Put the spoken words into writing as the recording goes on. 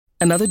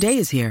Another day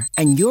is here,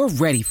 and you're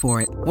ready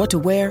for it. What to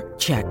wear?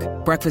 Check.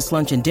 Breakfast,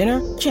 lunch, and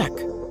dinner? Check.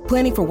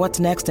 Planning for what's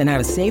next and how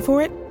to save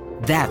for it?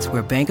 That's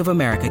where Bank of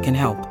America can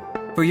help.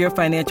 For your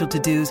financial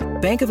to-dos,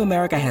 Bank of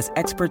America has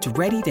experts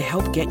ready to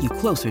help get you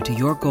closer to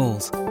your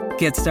goals.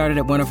 Get started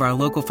at one of our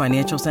local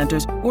financial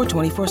centers or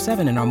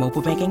 24/7 in our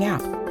mobile banking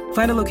app.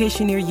 Find a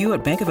location near you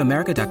at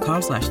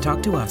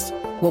bankofamerica.com/talktous.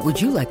 What would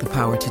you like the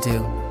power to do?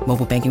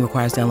 Mobile banking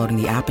requires downloading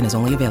the app and is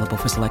only available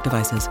for select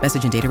devices.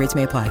 Message and data rates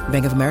may apply.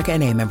 Bank of America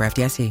NA, member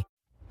FDIC.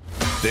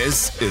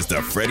 This is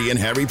the Freddie and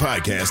Harry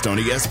podcast on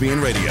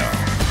ESPN Radio.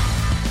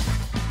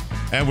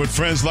 And with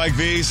friends like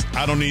these,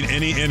 I don't need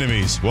any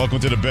enemies. Welcome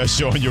to the best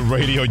show on your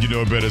radio. You know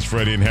it better as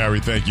Freddie and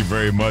Harry. Thank you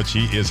very much.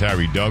 He is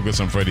Harry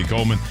Douglas. I'm Freddie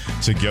Coleman.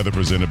 Together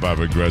presented by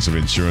Progressive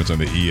Insurance on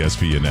the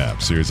ESPN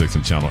app, Sirius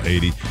XM Channel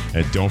 80.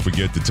 And don't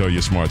forget to tell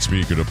your smart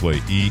speaker to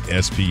play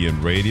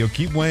ESPN Radio.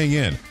 Keep weighing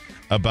in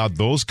about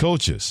those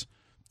coaches.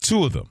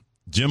 Two of them.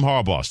 Jim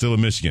Harbaugh, still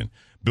in Michigan.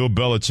 Bill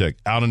Belichick,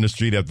 out on the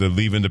street after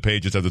leaving the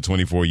Patriots after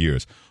 24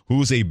 years.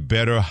 Who's a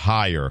better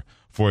hire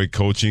for a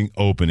coaching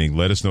opening?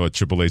 Let us know at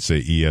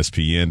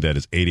 888-SAY-ESPN. That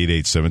is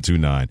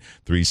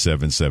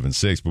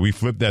 888-729-3776. But we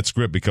flipped that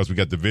script because we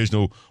got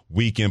divisional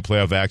weekend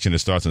playoff action that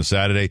starts on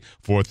Saturday,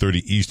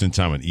 4:30 Eastern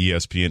time on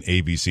ESPN,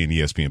 ABC, and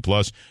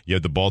ESPN+. You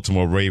have the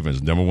Baltimore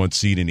Ravens, number one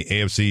seed in the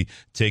AFC,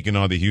 taking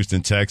on the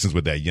Houston Texans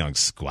with that young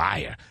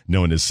squire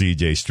known as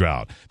C.J.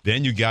 Stroud.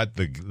 Then you got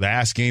the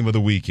last game of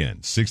the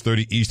weekend,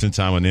 6:30 Eastern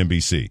time on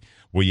NBC,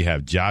 where you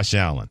have Josh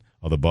Allen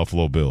of the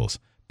Buffalo Bills,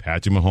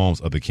 Patrick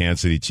Mahomes of the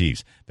Kansas City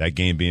Chiefs. That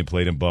game being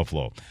played in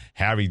Buffalo.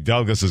 Harry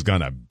Douglas is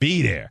going to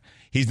be there.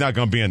 He's not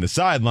going to be on the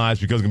sidelines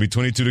because it's going to be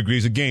 22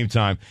 degrees at game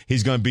time.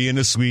 He's going to be in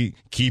the suite,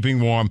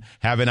 keeping warm,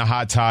 having a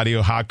hot toddy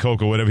or hot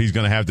cocoa, whatever he's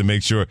going to have to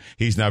make sure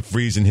he's not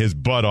freezing his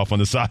butt off on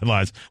the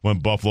sidelines when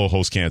Buffalo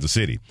hosts Kansas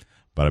City.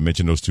 But I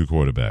mentioned those two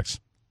quarterbacks,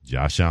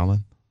 Josh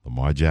Allen,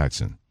 Lamar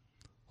Jackson.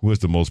 Who has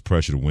the most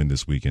pressure to win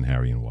this weekend,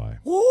 Harry, and why?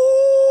 Woo!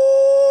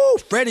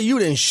 Freddie, you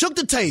done shook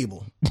the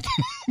table.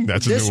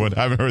 That's a new one.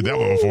 I haven't heard that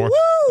one before.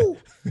 Woo!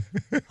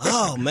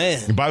 Oh,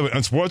 man. And by the way,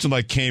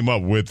 Unsportsmanlike came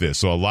up with this,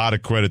 so a lot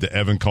of credit to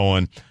Evan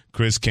Cohen,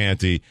 Chris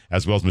Canty,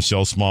 as well as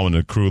Michelle Smallman and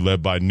the crew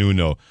led by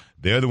Nuno.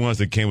 They're the ones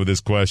that came with this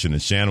question,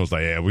 and Shannon was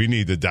like, yeah, we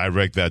need to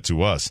direct that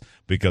to us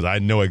because I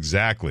know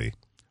exactly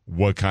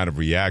what kind of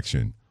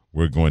reaction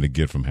we're going to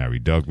get from Harry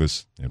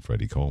Douglas and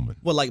Freddie Coleman.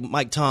 Well, like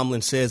Mike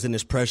Tomlin says in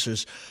his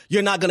pressers,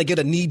 you're not going to get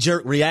a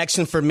knee-jerk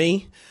reaction from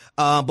me,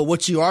 but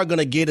what you are going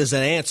to get is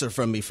an answer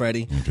from me,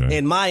 Freddie. Okay.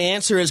 And my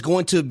answer is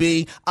going to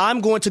be,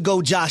 I'm going to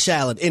go Josh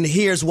Allen, and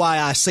here's why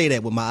I say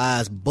that with my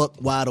eyes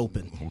buck wide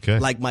open,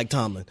 like Mike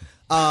Tomlin.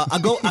 I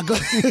go.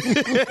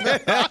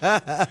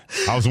 I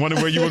was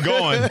wondering where you were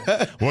going.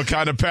 What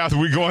kind of path are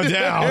we going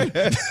down?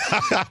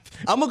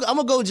 I'm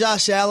gonna go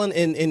Josh Allen,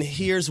 and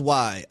here's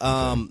why.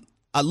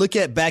 I look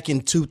at back in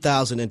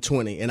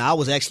 2020, and I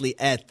was actually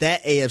at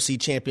that AFC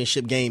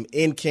Championship game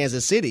in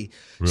Kansas City,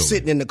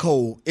 sitting in the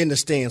cold in the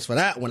stands for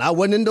that one. I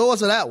wasn't indoors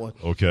for that one.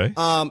 Okay.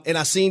 And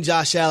I seen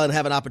Josh Allen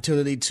have an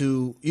opportunity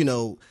to,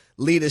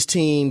 lead his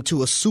team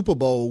to a Super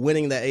Bowl,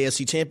 winning the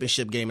AFC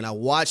Championship game, and I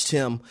watched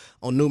him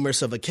on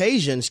numerous of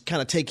occasions kind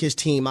of take his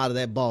team out of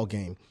that ball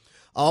game.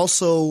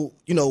 Also,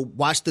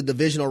 watched the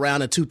divisional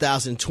round in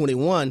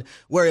 2021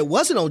 where it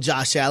wasn't on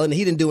Josh Allen.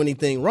 He didn't do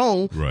anything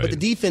wrong, but the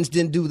defense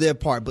didn't do their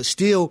part. But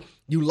still,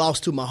 you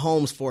lost to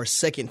Mahomes for a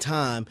second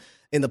time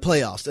in the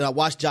playoffs. And I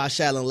watched Josh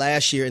Allen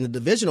last year in the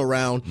divisional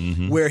round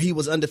where he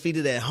was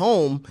undefeated at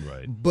home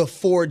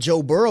before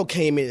Joe Burrow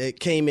came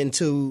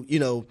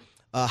into,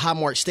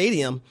 Highmark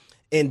Stadium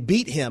and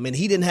beat him, and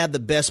he didn't have the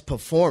best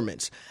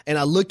performance. And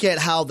I look at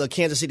how the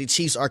Kansas City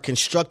Chiefs are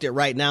constructed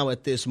right now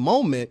at this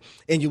moment,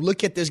 and you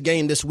look at this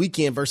game this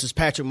weekend versus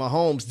Patrick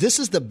Mahomes, this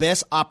is the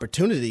best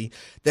opportunity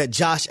that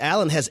Josh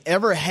Allen has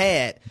ever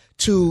had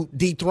to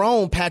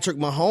dethrone Patrick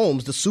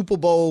Mahomes, the Super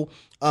Bowl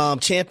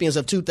champions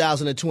of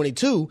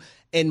 2022,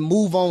 and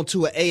move on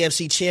to an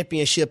AFC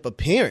Championship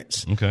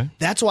appearance. Okay.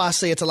 That's why I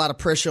say it's a lot of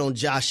pressure on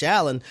Josh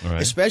Allen,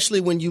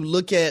 especially when you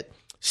look at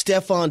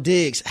Stephon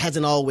Diggs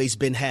hasn't always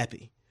been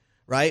happy.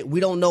 Right? We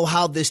don't know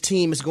how this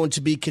team is going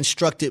to be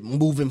constructed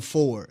moving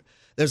forward.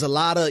 There's a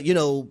lot of,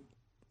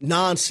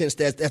 nonsense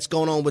that's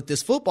going on with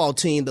this football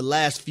team the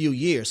last few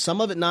years.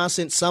 Some of it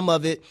nonsense, some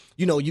of it,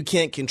 you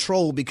can't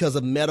control because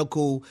of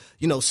medical,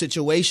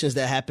 situations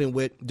that happen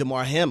with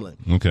DeMar Hamlin.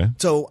 Okay.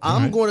 So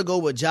I'm going to go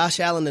with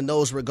Josh Allen in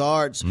those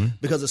regards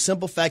because of the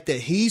simple fact that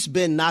he's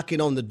been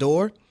knocking on the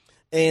door,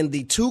 and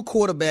the two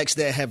quarterbacks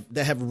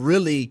that have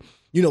really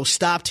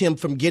stopped him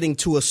from getting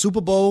to a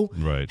Super Bowl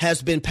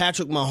has been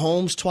Patrick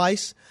Mahomes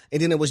twice,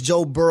 and then it was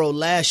Joe Burrow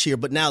last year.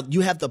 But now you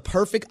have the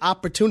perfect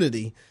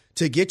opportunity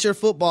to get your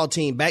football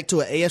team back to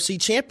an AFC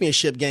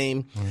Championship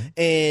game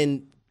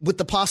and with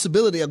the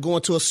possibility of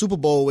going to a Super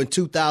Bowl in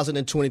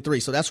 2023.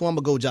 So that's why I'm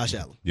going to go Josh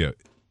Allen. Yeah,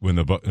 when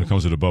it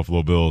comes to the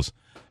Buffalo Bills,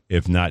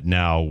 if not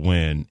now,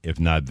 when?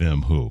 If not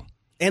them, who?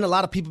 And a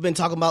lot of people have been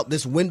talking about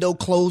this window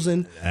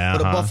closing for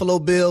the Buffalo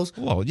Bills.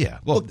 Well, yeah.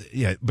 But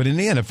in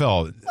the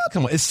NFL,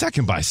 come on, it's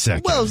second by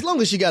second. Well, as long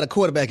as you got a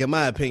quarterback, in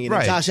my opinion,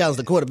 and Josh Allen's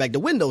the quarterback, the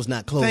window's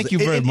not closing. Thank you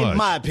very much. In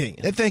my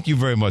opinion. And thank you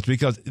very much,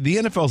 because the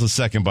NFL is a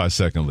second by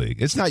second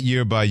league. It's not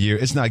year by year.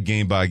 It's not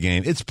game by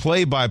game. It's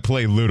play by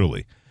play,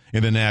 literally,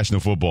 in the National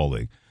Football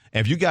League.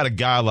 And if you got a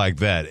guy like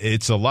that,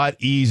 it's a lot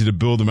easier to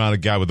build around a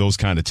guy with those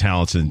kind of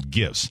talents and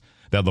gifts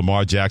that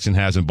Lamar Jackson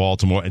has in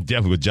Baltimore, and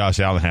definitely what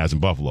Josh Allen has in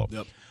Buffalo.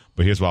 Yep.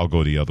 But here's why I'll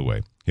go the other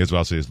way. Here's what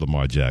I'll say is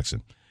Lamar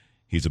Jackson.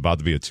 He's about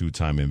to be a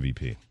 2-time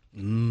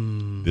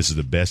MVP. This is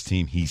the best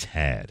team he's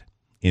had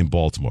in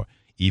Baltimore.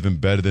 Even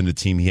better than the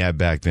team he had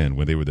back then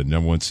when they were the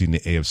number 1 seed in the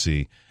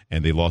AFC,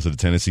 and they lost to the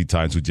Tennessee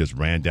Titans, who just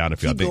ran down the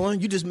field. Keep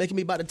going. You're just making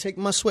me about to take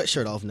my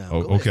sweatshirt off now.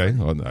 Oh, okay.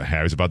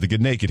 Harry's about to get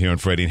naked here on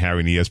Freddie and Harry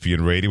and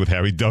ESPN Radio with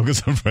Harry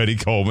Douglas and Freddie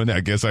Coleman. I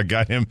guess I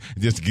got him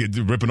just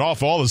ripping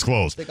off all his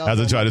clothes,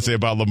 as I try to say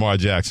about Lamar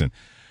Jackson.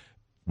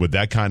 With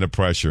that kind of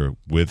pressure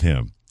with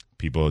him,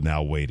 people are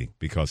now waiting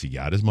because he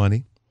got his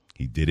money.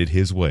 He did it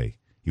his way.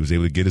 He was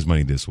able to get his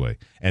money this way.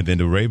 And then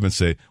the Ravens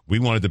said, we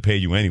wanted to pay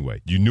you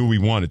anyway. You knew we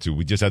wanted to.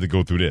 We just had to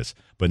go through this.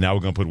 But now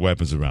we're going to put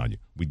weapons around you.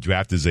 We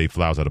drafted Zay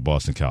Flowers out of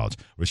Boston College.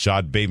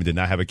 Rashad Bateman did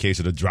not have a case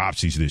of the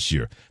dropsies this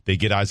year. They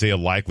get Isaiah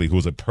Likely, who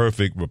was a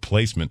perfect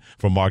replacement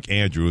for Mark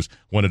Andrews,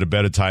 one of the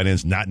better tight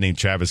ends, not named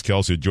Travis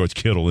Kelce or George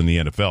Kittle in the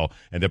NFL.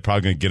 And they're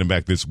probably going to get him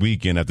back this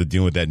weekend after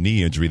dealing with that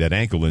knee injury, that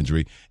ankle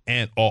injury.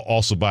 And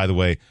also, by the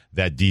way,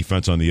 that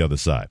defense on the other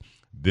side.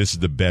 This is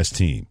the best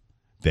team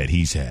that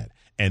he's had.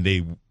 And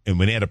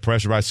when they had a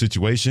pressurized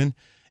situation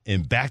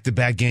in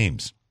back-to-back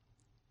games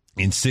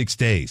in 6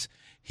 days,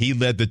 he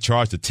led the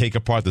charge to take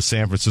apart the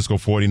San Francisco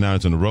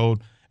 49ers on the road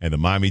and the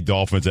Miami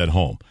Dolphins at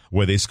home,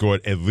 where they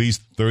scored at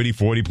least 30,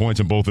 40 points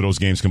in both of those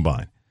games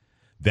combined.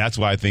 That's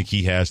why I think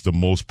he has the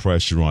most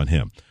pressure on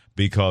him,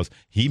 because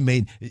he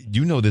made –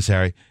 you know this,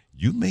 Harry.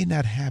 You may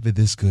not have it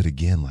this good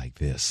again like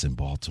this in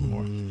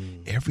Baltimore.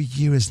 Every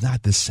year is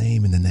not the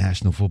same in the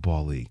National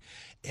Football League.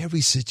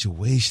 Every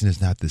situation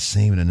is not the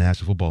same in the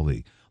National Football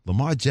League.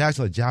 Lamar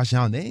Jackson or Josh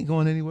Allen, they ain't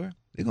going anywhere.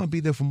 They're going to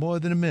be there for more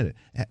than a minute.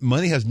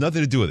 Money has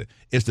nothing to do with it.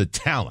 It's the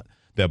talent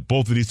that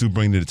both of these two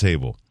bring to the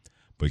table.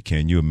 But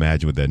can you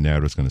imagine what that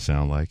narrative is going to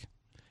sound like?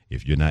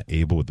 If you're not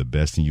able with the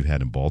best thing you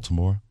had in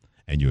Baltimore,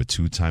 and you're a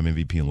 2-time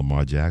MVP in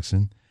Lamar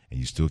Jackson, and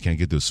you still can't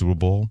get to the Super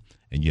Bowl,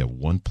 and you have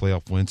one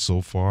playoff win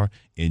so far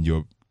in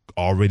your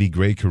already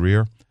great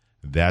career,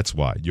 that's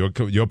why. Your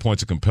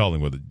points are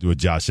compelling with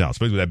Josh Allen,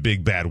 especially with that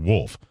big bad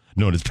wolf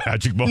known as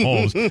Patrick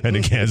Mahomes and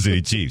the Kansas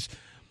City Chiefs.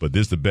 But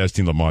this is the best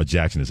team Lamar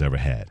Jackson has ever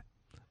had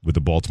with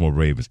the Baltimore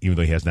Ravens. Even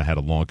though he has not had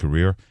a long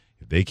career,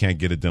 if they can't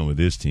get it done with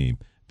this team,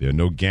 there are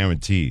no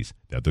guarantees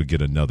that they'll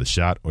get another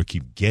shot or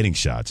keep getting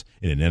shots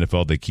in an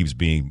NFL that keeps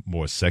being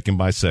more second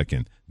by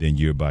second than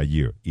year by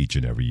year, each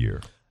and every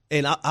year.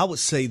 And I would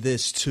say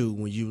this, too,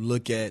 when you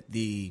look at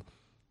the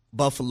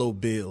Buffalo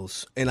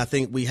Bills, and I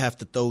think we have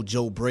to throw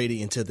Joe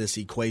Brady into this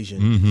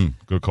equation.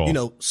 Good call. You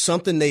know,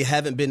 something they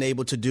haven't been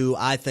able to do,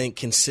 I think,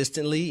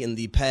 consistently in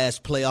the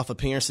past playoff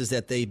appearances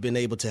that they've been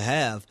able to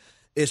have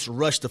is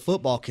rush the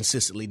football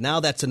consistently.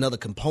 Now that's another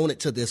component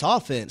to this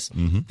offense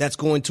that's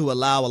going to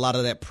allow a lot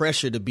of that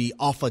pressure to be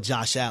off of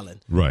Josh Allen.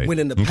 Right. When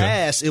in the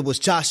past, it was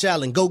Josh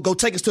Allen, go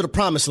take us to the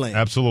promised land.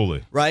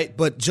 Absolutely. Right?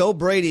 But Joe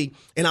Brady,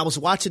 and I was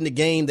watching the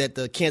game that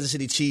the Kansas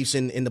City Chiefs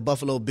and the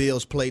Buffalo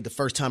Bills played the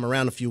first time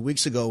around a few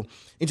weeks ago,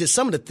 and just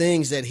some of the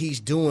things that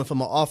he's doing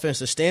from an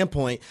offensive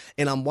standpoint,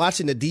 and I'm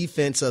watching the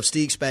defense of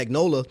Steve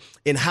Spagnuolo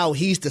and how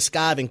he's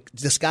disguising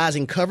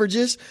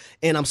coverages,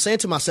 and I'm saying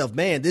to myself,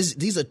 man,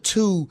 these are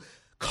two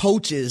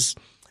coaches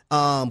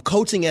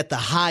coaching at the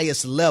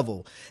highest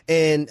level.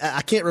 And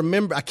I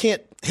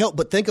can't help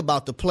but think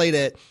about the play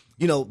that,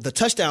 you know, the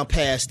touchdown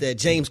pass that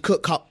James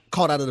Cook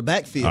caught out of the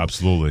backfield.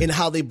 Absolutely. And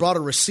how they brought a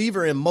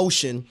receiver in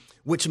motion,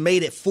 which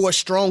made it force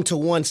strong to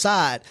one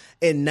side.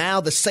 And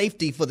now the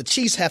safety for the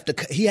Chiefs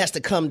he has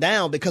to come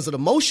down because of the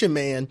motion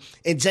man.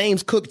 And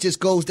James Cook just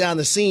goes down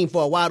the seam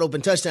for a wide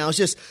open touchdown. It's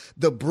just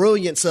the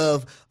brilliance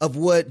of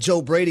what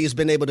Joe Brady has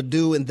been able to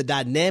do and the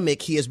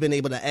dynamic he has been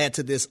able to add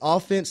to this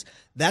offense.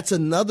 That's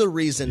another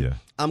reason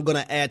I'm going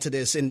to add to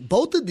this. And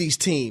both of these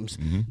teams,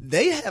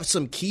 they have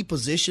some key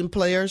position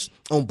players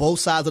on both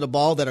sides of the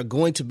ball that are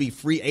going to be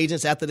free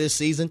agents after this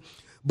season.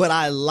 But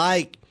I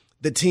like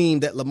the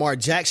team that Lamar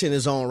Jackson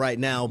is on right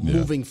now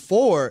moving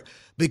forward,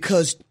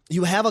 because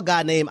you have a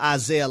guy named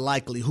Isaiah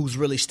Likely who's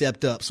really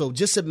stepped up. So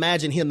just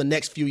imagine him the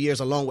next few years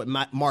along with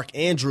Mark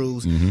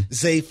Andrews,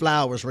 Zay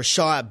Flowers,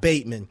 Rashad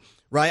Bateman,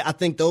 right? I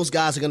think those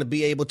guys are going to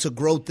be able to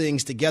grow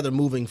things together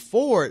moving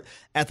forward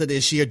after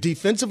this year.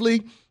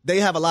 Defensively,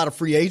 they have a lot of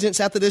free agents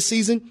after this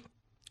season.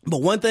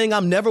 But one thing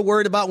I'm never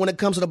worried about when it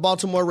comes to the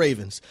Baltimore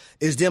Ravens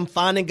is them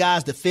finding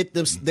guys to fit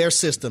their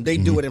system. They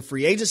do it in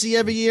free agency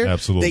every year.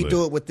 Absolutely. They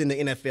do it within the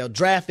NFL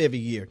draft every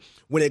year.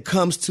 When it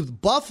comes to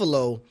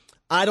Buffalo,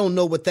 I don't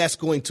know what that's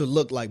going to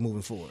look like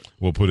moving forward.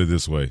 We'll put it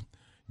this way.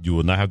 You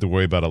will not have to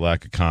worry about a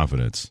lack of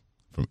confidence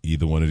from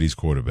either one of these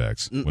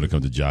quarterbacks when it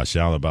comes to Josh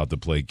Allen about to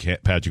play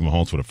Patrick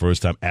Mahomes for the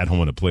first time at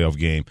home in a playoff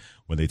game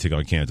when they take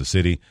on Kansas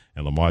City,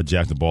 and Lamar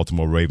Jackson,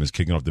 Baltimore Ravens,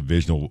 kicking off the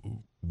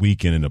divisional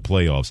weekend in the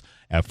playoffs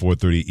at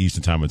 4:30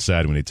 Eastern Time on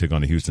Saturday when they take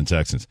on the Houston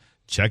Texans.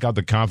 Check out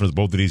the confidence of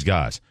both of these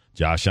guys.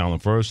 Josh Allen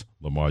first,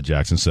 Lamar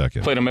Jackson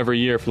second. Played them every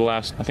year for the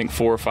last,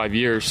 4 or 5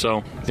 years.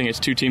 So I think it's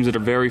two teams that are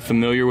very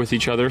familiar with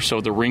each other.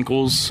 So the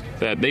wrinkles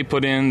that they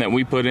put in, that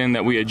we put in,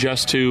 that we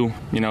adjust to,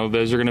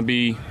 those are going to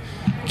be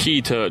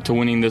key to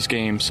winning this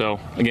game. So,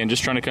 again,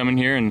 just trying to come in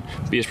here and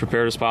be as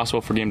prepared as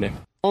possible for game day.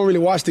 I don't really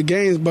watch the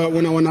games, but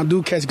when I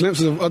do catch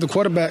glimpses of other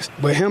quarterbacks,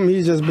 but him,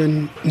 he's just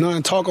been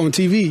non-talk on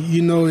TV.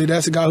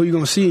 That's the guy who you're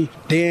going to see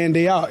day in,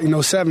 day out.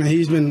 7,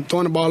 he's been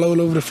throwing the ball all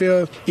over the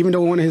field. Even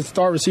though one of his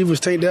star receivers,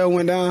 Tank Dell,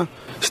 went down,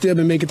 still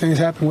been making things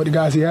happen with the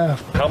guys he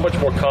has. How much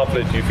more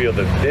confident do you feel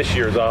that this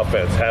year's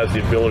offense has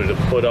the ability to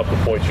put up the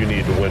points you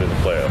need to win in the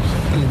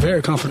playoffs? I'm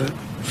very confident.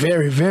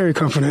 Very, very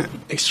confident.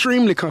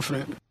 Extremely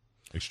confident.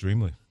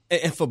 Extremely.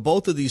 And for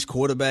both of these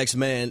quarterbacks,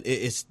 man,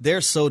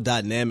 they're so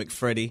dynamic,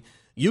 Freddie.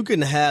 You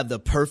can have the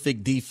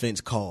perfect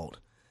defense called,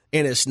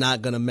 and it's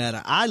not going to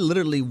matter. I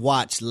literally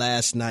watched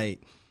last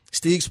night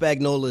Steve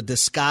Spagnuolo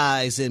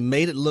disguise and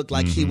made it look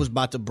like he was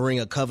about to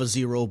bring a cover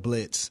zero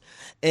blitz.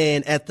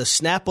 And at the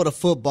snap of the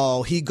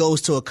football, he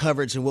goes to a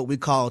coverage in what we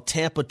call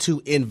Tampa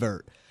 2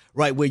 invert,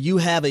 right, where you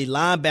have a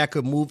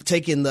linebacker move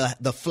taking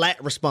the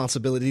flat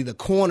responsibility, the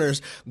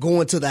corners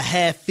going to the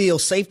half-field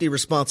safety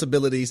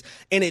responsibilities,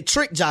 and it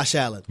tricked Josh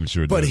Allen.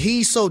 Sure but did.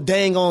 he's so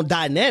dang on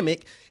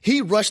dynamic, he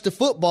rushed the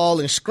football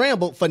and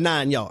scrambled for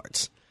 9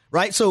 yards,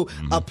 right? So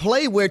a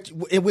play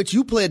in which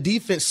you play a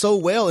defense so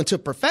well into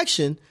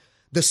perfection,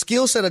 the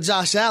skill set of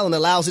Josh Allen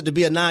allows it to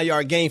be a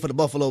 9-yard gain for the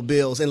Buffalo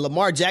Bills. And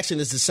Lamar Jackson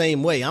is the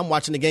same way. I'm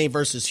watching the game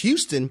versus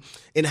Houston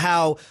and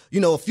how,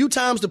 a few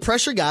times the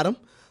pressure got him,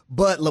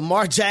 but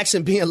Lamar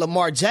Jackson, being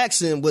Lamar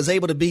Jackson, was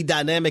able to be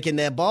dynamic in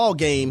that ball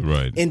game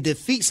and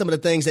defeat some of the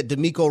things that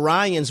DeMeco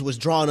Ryans was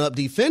drawing up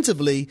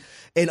defensively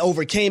and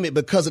overcame it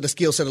because of the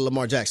skill set of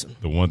Lamar Jackson.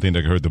 The one thing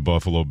that hurt the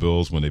Buffalo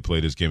Bills when they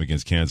played this game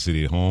against Kansas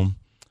City at home,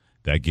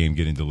 that game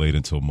getting delayed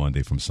until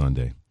Monday from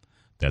Sunday.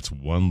 That's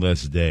one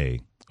less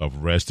day of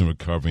rest and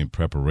recovery and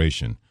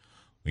preparation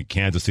when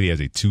Kansas City has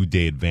a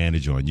 2-day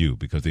advantage on you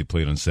because they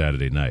played on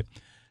Saturday night.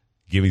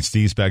 Giving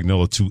Steve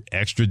Spagnuolo 2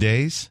 extra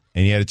days,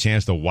 and he had a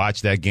chance to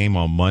watch that game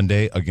on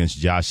Monday against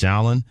Josh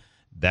Allen,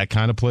 that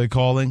kind of play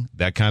calling,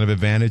 that kind of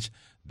advantage,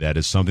 that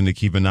is something to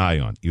keep an eye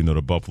on, even though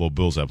the Buffalo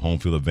Bills have home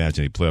field advantage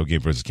in a playoff game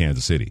versus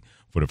Kansas City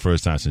for the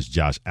first time since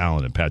Josh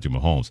Allen and Patrick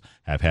Mahomes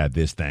have had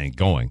this thing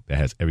going that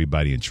has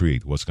everybody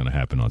intrigued what's going to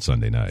happen on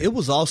Sunday night. It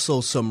was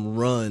also some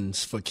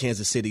runs for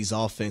Kansas City's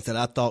offense that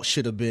I thought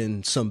should have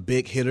been some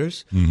big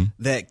hitters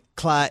that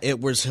Clyde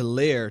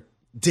Edwards-Helaire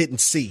didn't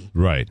see.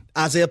 Right.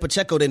 Isaiah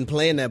Pacheco didn't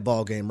play in that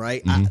ball game,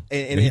 right?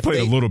 And he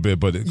played a little bit,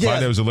 but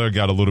Clyde Edwards-Helaire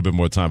got a little bit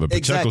more time, but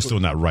Pacheco's still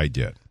not right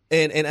yet.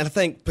 And I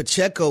think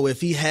Pacheco,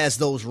 if he has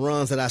those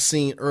runs that I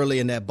seen early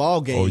in that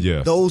ball game,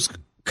 those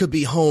could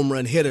be home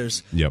run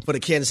hitters for the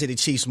Kansas City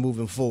Chiefs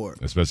moving forward.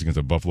 Especially against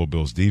the Buffalo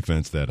Bills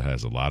defense that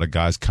has a lot of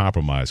guys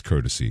compromised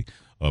courtesy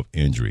of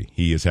injury.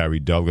 He is Harry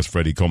Douglas,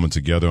 Freddie Coleman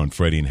together on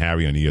Freddie and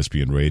Harry on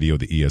ESPN Radio,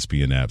 the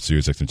ESPN app,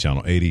 SiriusXM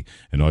Channel 80,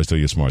 and always tell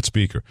your smart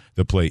speaker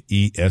to play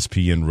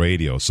ESPN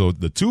Radio. So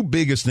the two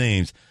biggest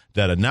names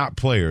that are not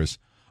players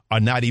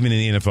are not even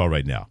in the NFL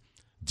right now.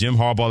 Jim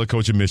Harbaugh, the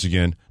coach of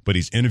Michigan, but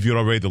he's interviewed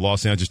already the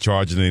Los Angeles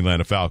Chargers and the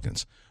Atlanta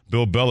Falcons.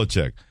 Bill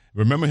Belichick.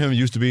 Remember him, he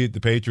used to be at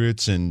the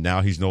Patriots, and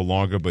now he's no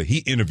longer, but he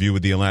interviewed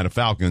with the Atlanta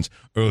Falcons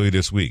earlier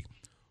this week.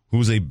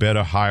 Who's a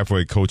better hire for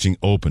a coaching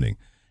opening?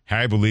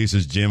 Harry believes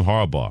it's Jim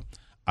Harbaugh.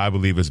 I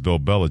believe it's Bill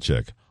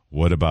Belichick.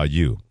 What about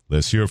you?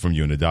 Let's hear from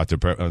you in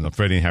the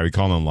Freddie and Harry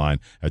call-in line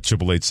at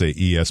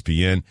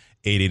 888-SAY-ESPN,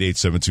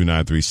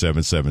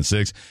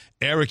 888-729-3776.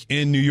 Eric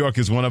in New York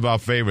is one of our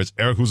favorites.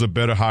 Eric, who's a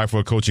better hire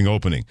for a coaching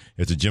opening?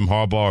 Is it Jim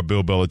Harbaugh or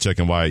Bill Belichick,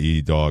 and why,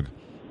 dog?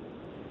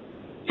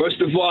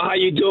 First of all, how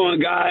you doing,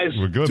 guys?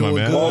 We're good, my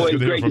man. Always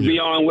great to be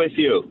on with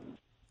you.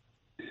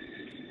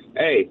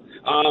 Hey,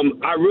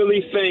 I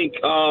really think,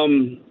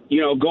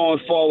 going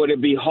forward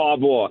it'd be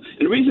Harbaugh.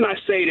 And the reason I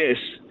say this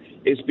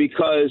is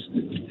because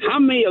how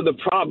many of the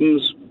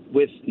problems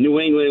with New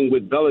England,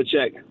 with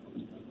Belichick,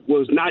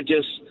 was not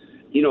just,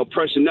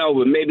 personnel,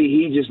 but maybe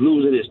he just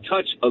losing his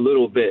touch a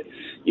little bit.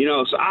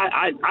 So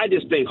I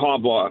just think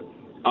Harbaugh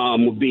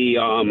would be,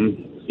 a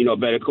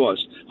better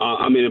course.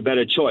 A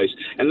better choice.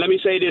 And let me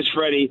say this,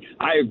 Freddie.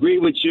 I agree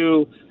with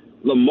you.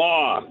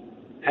 Lamar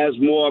has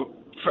more.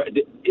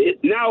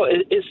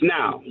 It's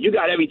now. You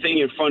got everything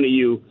in front of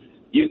you.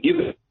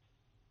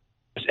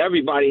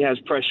 Everybody has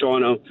pressure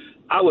on him.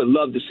 I would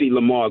love to see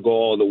Lamar go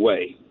all the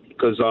way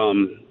because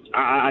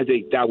I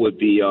think that would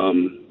be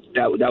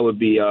that would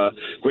be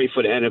great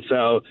for the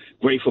NFL,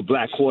 great for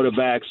black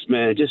quarterbacks.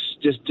 Man, just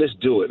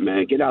do it,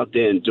 man. Get out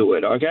there and do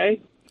it. Okay.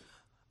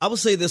 I would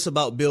say this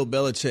about Bill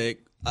Belichick.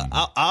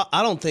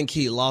 I don't think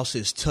he lost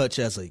his touch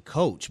as a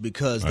coach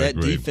because that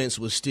defense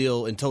was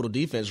still, in total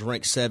defense,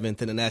 ranked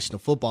 7th in the National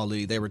Football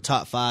League. They were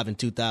top 5 in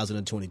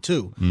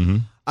 2022. Mm-hmm.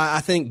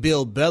 I think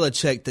Bill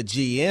Belichick, the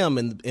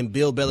GM, and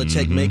Bill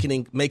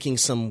Belichick making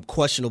some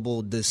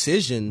questionable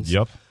decisions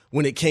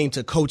when it came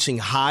to coaching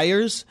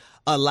hires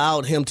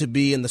allowed him to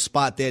be in the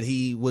spot that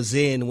he was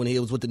in when he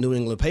was with the New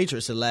England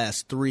Patriots the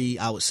last 3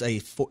 or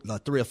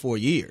 4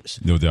 years.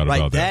 No doubt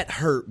about that. That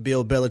hurt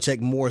Bill Belichick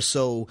more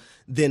so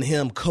than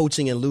him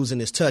coaching and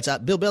losing his touch.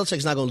 Bill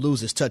Belichick's not going to lose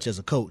his touch as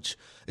a coach.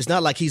 It's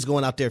not like he's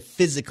going out there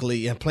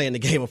physically and playing the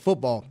game of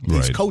football.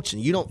 He's coaching.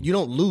 You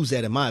don't lose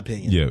that, in my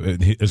opinion. Yeah,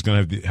 it's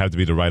going to have to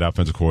be the right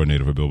offensive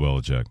coordinator for Bill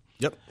Belichick.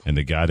 Yep. And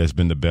the guy that's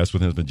been the best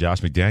with him has been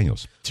Josh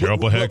McDaniels.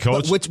 Terrible head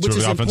coach, which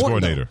is offensive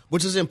coordinator.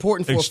 Which is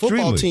important for a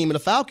football team and the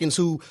Falcons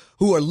who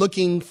are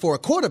looking for a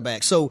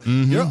quarterback. So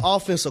your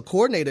offensive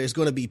coordinator is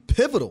going to be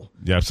pivotal.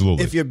 Yeah,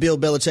 absolutely. If you're Bill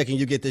Belichick and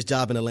you get this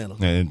job in Atlanta.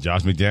 And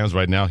Josh McDaniels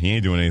right now, he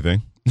ain't doing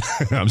anything.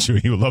 I'm sure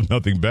he would love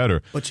nothing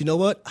better. But you know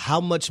what?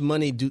 How much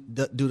money do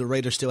the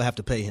Raiders still have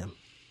to pay him?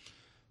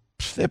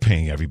 They're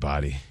paying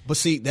everybody. But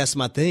see, that's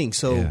my thing.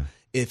 So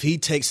if he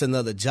takes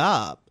another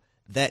job,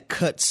 that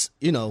cuts,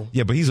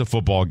 Yeah, but he's a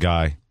football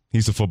guy.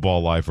 He's a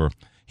football lifer.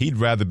 He'd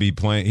rather be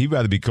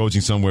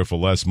coaching somewhere for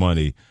less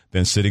money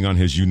than sitting on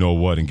his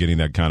you-know-what and getting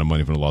that kind of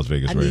money from the Las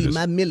Vegas Raiders. I need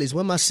my millies.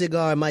 Where my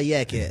cigar and my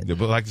yak at? Yeah,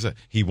 but like I said,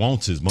 he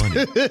wants his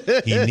money.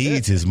 He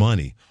needs his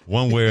money.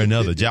 One way or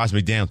another, Josh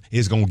McDaniels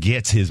is going to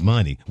get his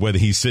money, whether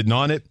he's sitting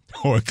on it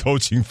or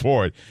coaching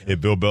for it, if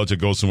Bill Belichick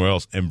goes somewhere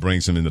else and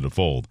brings him into the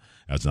fold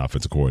as an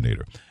offensive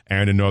coordinator.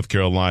 Aaron in North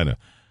Carolina.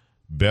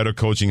 Better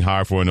coaching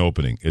hire for an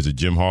opening. Is it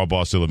Jim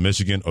Harbaugh still at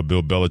Michigan or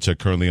Bill Belichick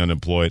currently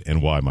unemployed,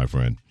 and why, my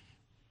friend?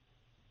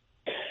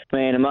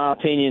 Man, in my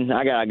opinion,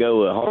 I got to go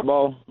with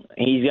Harbaugh.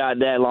 He's got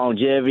that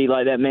longevity,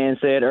 like that man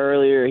said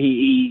earlier.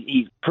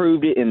 He's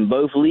proved it in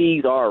both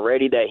leagues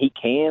already that he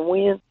can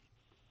win,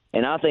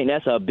 and I think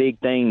that's a big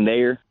thing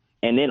there.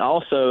 And then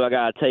also I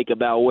got to take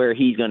about where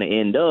he's going to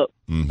end up.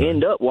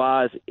 End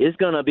up-wise, it's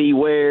going to be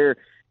where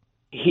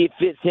he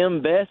fits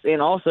him best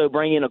and also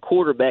bring in a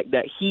quarterback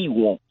that he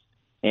wants.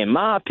 In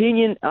my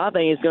opinion, I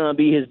think it's going to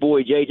be his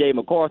boy J.J.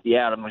 McCarthy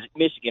out of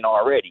Michigan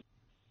already.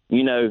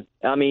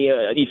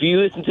 If you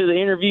listen to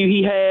the interview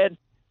he had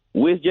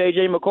with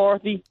J.J.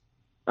 McCarthy,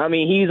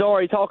 he's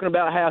already talking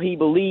about how he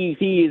believes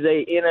he is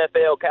a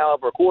NFL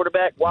caliber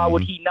quarterback. Why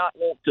would he not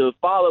want to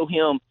follow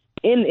him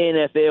in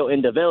the NFL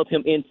and develop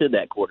him into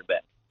that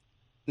quarterback?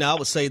 Now, I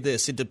would say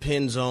this. It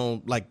depends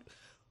on,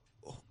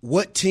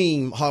 what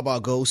team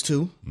Harbaugh goes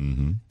to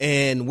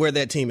and where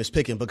that team is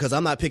picking, because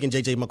I'm not picking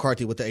J.J.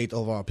 McCarthy with the 8th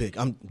overall pick.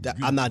 I'm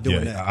not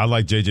doing that. I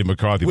like J.J.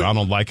 McCarthy, but I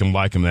don't like him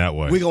that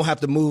way. We're going to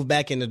have to move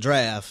back in the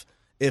draft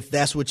if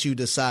that's what you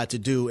decide to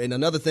do. And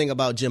another thing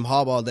about Jim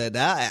Harbaugh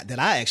that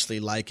I actually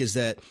like is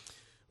that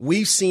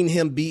we've seen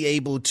him be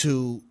able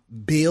to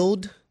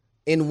build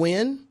and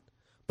win,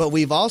 but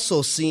we've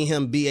also seen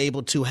him be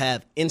able to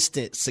have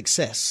instant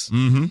success.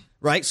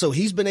 Right? So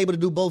he's been able to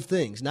do both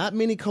things. Not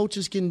many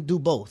coaches can do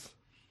both.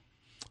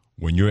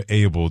 When you're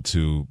able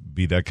to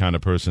be that kind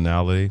of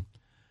personality,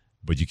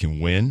 but you can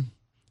win,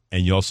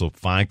 and you also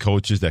find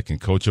coaches that can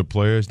coach your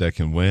players that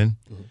can win,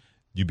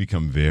 you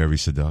become very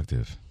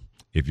seductive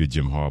if you're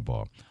Jim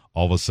Harbaugh.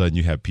 All of a sudden,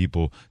 you have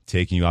people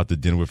taking you out to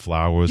dinner with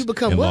flowers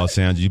in Los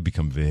Angeles. You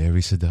become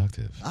very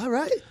seductive. All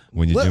right.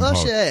 When you're Jim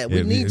Harbaugh,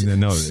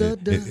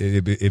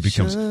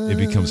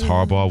 it becomes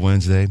Harbaugh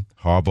Wednesday,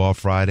 Harbaugh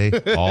Friday,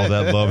 all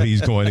that love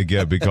he's going to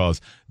get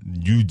because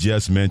you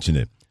just mentioned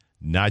it.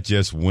 Not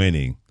just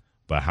winning,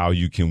 but how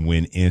you can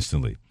win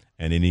instantly.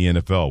 And in the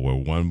NFL, where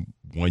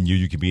one year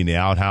you can be in the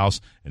outhouse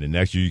and the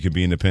next year you can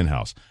be in the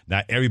penthouse.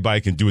 Not everybody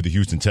can do what the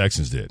Houston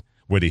Texans did,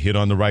 where they hit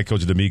on the right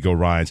coach of DeMeco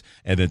Ryans,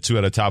 and then 2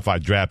 out of the top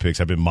 5 draft picks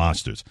have been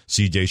monsters.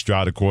 C.J.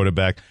 Stroud, a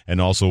quarterback, and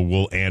also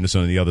Will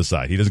Anderson on the other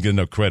side. He doesn't get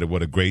enough credit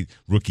what a great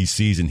rookie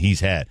season he's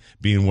had,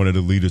 being one of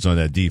the leaders on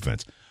that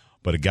defense.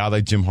 But a guy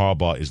like Jim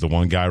Harbaugh is the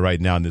one guy right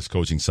now in this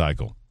coaching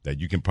cycle that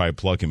you can probably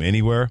plug him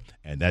anywhere,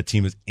 and that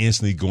team is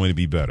instantly going to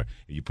be better.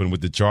 If you put him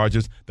with the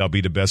Chargers, they'll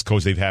be the best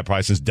coach they've had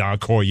probably since Don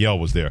Coryell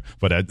was there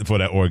for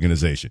that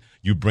organization.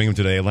 You bring him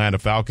to the Atlanta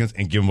Falcons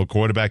and give him a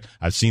quarterback.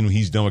 I've seen what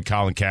he's done with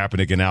Colin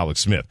Kaepernick and Alex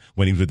Smith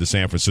when he was with the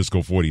San Francisco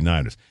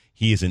 49ers.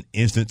 He is an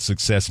instant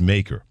success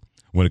maker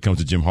when it comes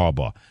to Jim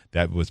Harbaugh.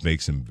 That what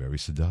makes him very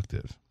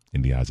seductive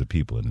in the eyes of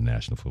people in the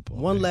National Football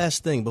League. One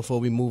last thing before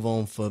we move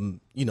on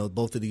from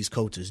both of these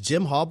coaches.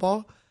 Jim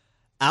Harbaugh,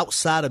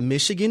 outside of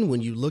Michigan, when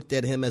you looked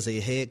at him as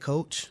a head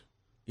coach,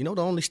 the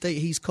only state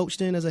he's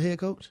coached in as a head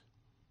coach?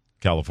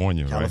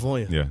 California,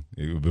 right? Yeah.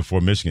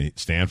 Before Michigan,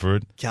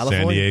 Stanford,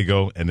 California, San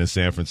Diego, and then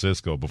San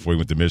Francisco before he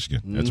went to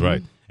Michigan. That's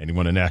right. And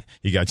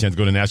he got a chance to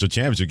go to the national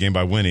championship game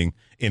by winning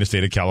in the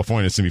state of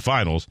California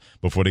semifinals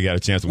before they got a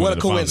chance to win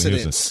the finals. What a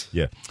coincidence.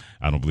 Yeah.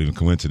 I don't believe in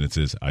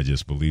coincidences. I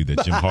just believe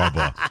that Jim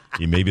Harbaugh,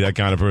 he may be that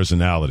kind of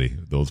personality.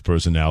 Those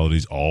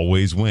personalities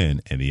always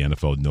win, and the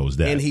NFL knows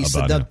that. And he's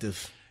about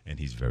seductive. Him. And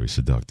he's very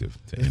seductive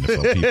to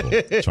NFL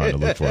people trying to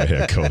look for a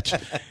head coach.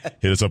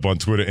 Hit us up on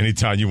Twitter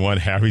anytime you want.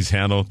 Harry's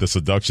handle, the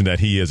seduction that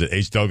he is, at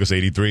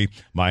HDouglas83.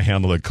 My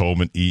handle at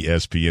Coleman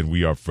ESPN.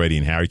 We are Freddie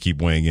and Harry.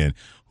 Keep weighing in.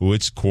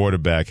 Which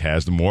quarterback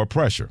has the more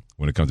pressure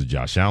when it comes to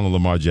Josh Allen or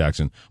Lamar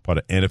Jackson? Part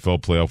of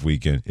NFL playoff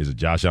weekend. Is it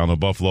Josh Allen of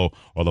Buffalo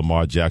or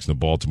Lamar Jackson of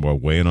Baltimore?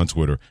 Weigh in on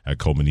Twitter at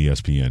Coleman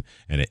ESPN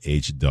and at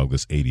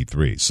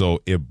HDouglas83. So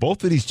if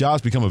both of these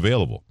jobs become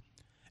available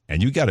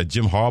and you got a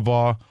Jim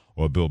Harbaugh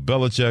or a Bill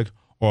Belichick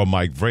or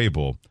Mike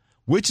Vrabel,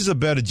 which is a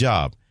better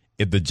job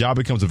if the job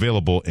becomes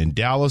available in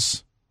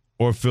Dallas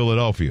or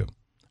Philadelphia?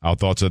 Our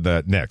thoughts on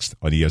that next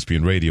on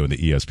ESPN Radio and the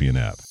ESPN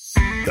app.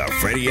 The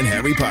Freddie and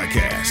Harry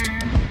Podcast.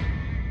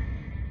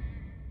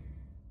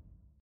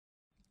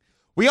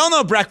 We all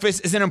know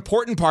breakfast is an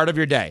important part of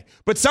your day,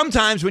 but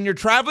sometimes when you're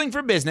traveling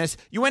for business,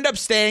 you end up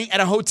staying at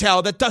a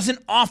hotel that doesn't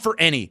offer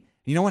any.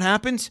 You know what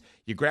happens?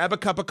 You grab a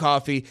cup of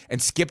coffee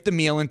and skip the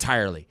meal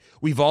entirely.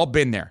 We've all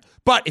been there.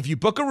 But if you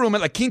book a room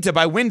at La Quinta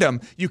by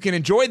Wyndham, you can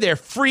enjoy their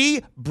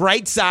free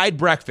Bright Side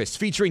breakfast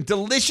featuring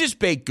delicious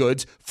baked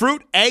goods,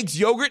 fruit, eggs,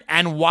 yogurt,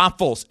 and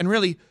waffles. And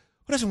really,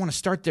 who doesn't want to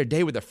start their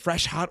day with a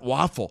fresh, hot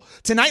waffle?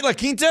 Tonight, La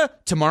Quinta,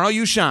 tomorrow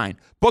you shine.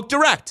 Book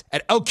direct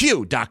at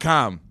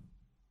LQ.com.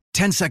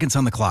 10 seconds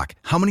on the clock.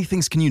 How many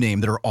things can you name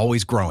that are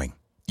always growing?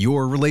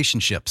 Your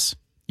relationships,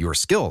 your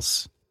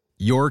skills,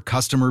 your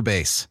customer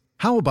base.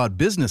 How about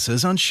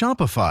businesses on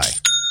Shopify?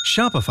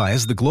 Shopify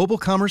is the global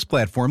commerce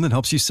platform that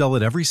helps you sell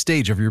at every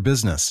stage of your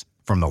business.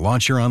 From the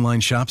launch your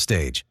online shop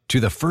stage, to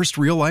the first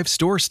real-life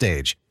store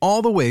stage,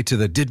 all the way to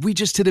the did we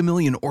just hit a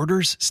million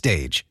orders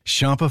stage.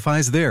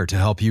 Shopify's there to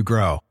help you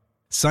grow.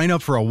 Sign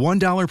up for a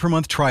 $1 per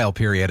month trial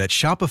period at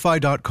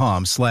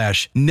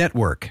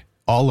shopify.com/network,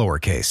 all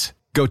lowercase.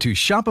 Go to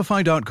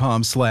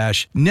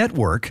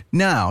shopify.com/network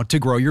now to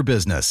grow your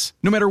business,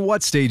 no matter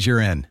what stage you're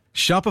in.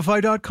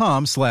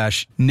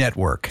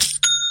 Shopify.com/network.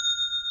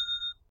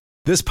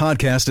 This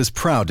podcast is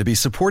proud to be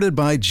supported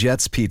by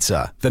Jets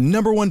Pizza, the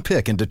 #1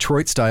 pick in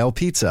Detroit-style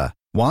pizza.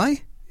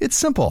 Why? It's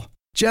simple.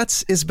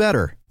 Jets is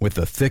better. With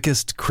the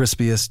thickest,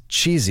 crispiest,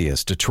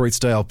 cheesiest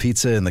Detroit-style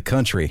pizza in the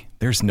country,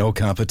 there's no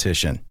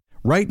competition.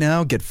 Right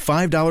now, get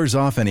 $5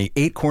 off any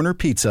 8-corner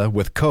pizza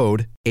with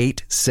code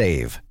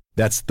 8SAVE.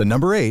 That's the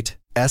number 8,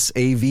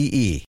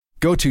 SAVE.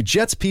 Go to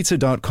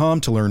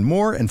jetspizza.com to learn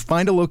more and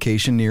find a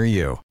location near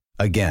you.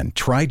 Again,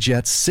 try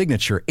Jet's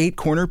signature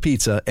 8-corner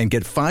pizza and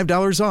get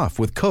 $5 off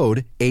with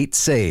code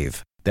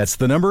 8SAVE. That's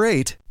the number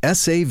 8,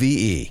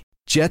 SAVE.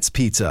 Jet's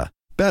Pizza.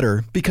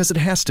 Better because it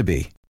has to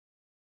be.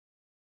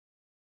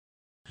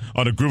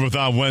 On a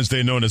Groovathon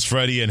Wednesday known as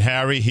Freddie and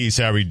Harry, he's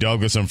Harry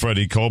Douglas. I'm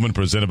Freddie Coleman,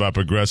 presented by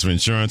Progressive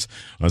Insurance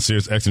on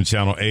Sirius XM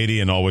Channel 80.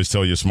 And always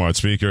tell your smart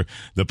speaker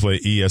to play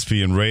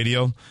ESPN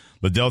Radio.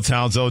 Liddell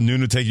Townsend,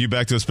 Nunu, taking you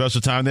back to a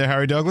special time there,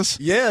 Harry Douglas?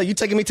 Yeah, you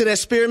taking me to that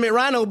Spearmint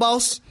Rhino,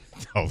 boss.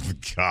 Oh,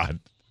 God.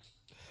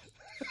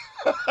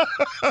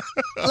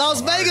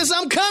 Las Vegas,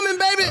 I'm coming,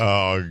 baby.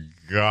 Oh,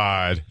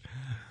 God.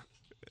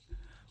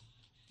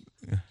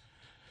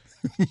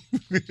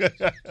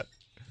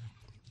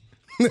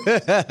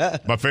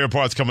 My favorite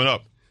part's coming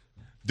up.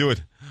 Do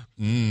it.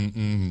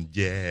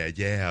 Yeah.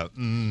 Yeah.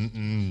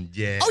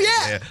 Yeah. Oh,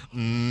 yeah.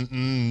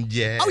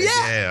 Yeah. Oh,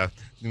 yeah.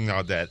 Yeah.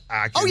 All that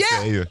I can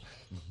say.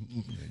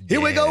 Here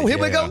we go. Here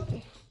we go.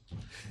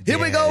 Here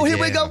we go. Here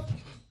we go.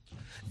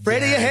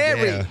 Freddie and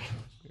Harry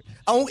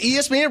on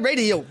ESPN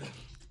Radio.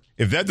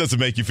 If that doesn't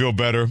make you feel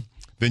better,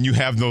 then you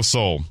have no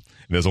soul. And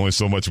there's only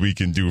so much we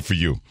can do for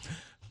you.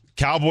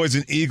 Cowboys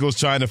and Eagles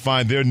trying to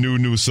find their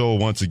new soul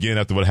once again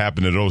after what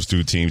happened to those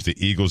two teams. The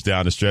Eagles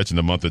down the stretch in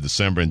the month of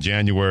December and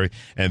January,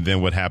 and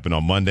then what happened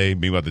on Monday.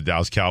 Meanwhile, the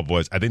Dallas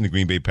Cowboys, I think the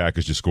Green Bay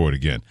Packers just scored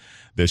again.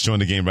 They're showing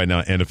the game right now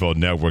on NFL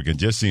Network, and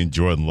just seeing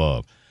Jordan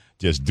Love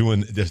just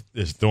throwing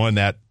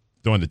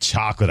the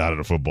chocolate out of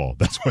the football.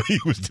 That's what he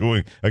was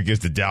doing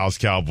against the Dallas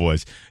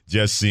Cowboys.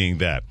 Just seeing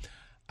that.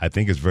 I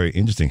think it's very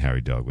interesting,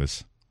 Harry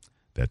Douglas,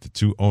 that the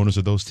two owners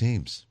of those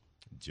teams,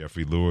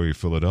 Jeffrey Lurie of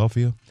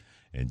Philadelphia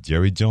and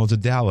Jerry Jones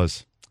of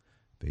Dallas,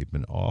 they've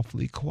been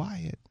awfully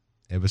quiet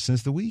ever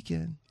since the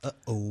weekend.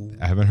 Uh-oh.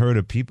 I haven't heard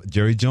of people.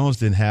 Jerry Jones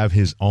didn't have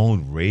his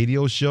own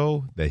radio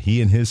show that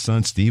he and his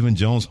son Stephen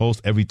Jones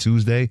host every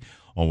Tuesday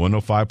on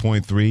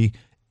 105.3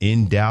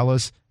 in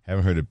Dallas.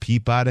 Haven't heard a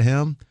peep out of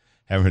him.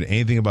 Haven't heard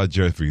anything about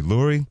Jeffrey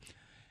Lurie.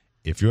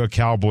 If you're a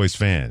Cowboys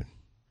fan,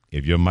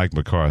 if you're Mike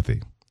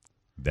McCarthy,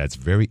 that's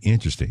very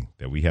interesting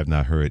that we have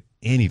not heard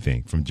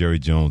anything from Jerry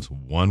Jones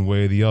one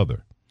way or the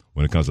other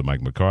when it comes to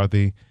Mike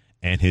McCarthy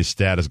and his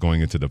status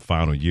going into the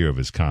final year of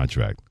his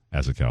contract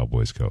as a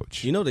Cowboys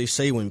coach. You know, they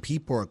say when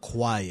people are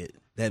quiet,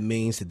 that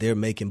means that they're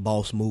making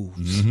boss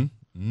moves.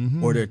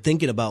 Or they're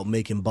thinking about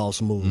making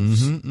boss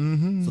moves.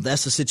 So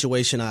that's the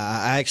situation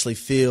I actually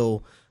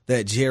feel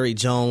that Jerry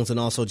Jones and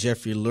also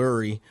Jeffrey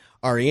Lurie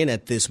are in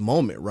at this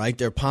moment, right?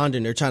 They're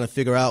pondering. They're trying to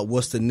figure out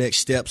what's the next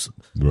steps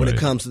when it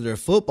comes to their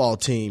football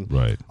team.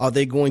 Right. Are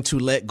they going to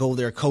let go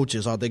their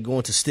coaches? Are they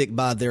going to stick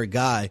by their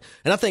guy?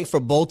 And I think for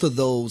both of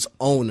those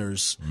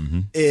owners,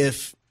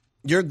 if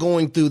you're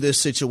going through this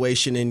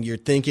situation and you're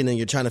thinking and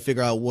you're trying to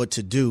figure out what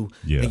to do,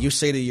 and you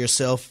say to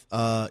yourself,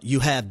 you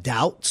have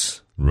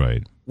doubts.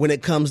 Right. When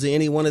it comes to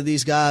any one of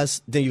these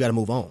guys, then you got to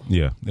move on.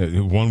 Yeah,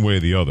 one way or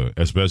the other,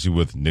 especially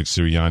with Nick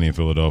Sirianni in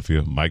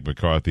Philadelphia, Mike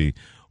McCarthy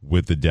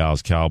with the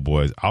Dallas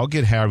Cowboys. I'll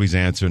get Harry's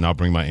answer, and I'll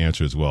bring my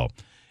answer as well.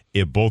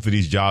 If both of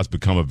these jobs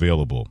become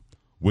available,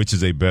 which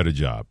is a better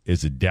job?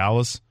 Is it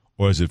Dallas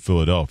or is it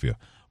Philadelphia?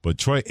 But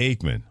Troy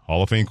Aikman,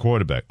 Hall of Fame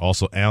quarterback,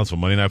 also analyst for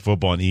Monday Night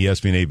Football on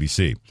ESPN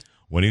ABC,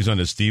 when he was on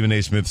the Stephen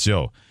A. Smith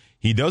show,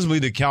 he does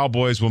believe the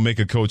Cowboys will make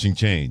a coaching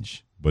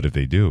change. But if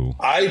they do,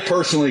 I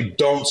personally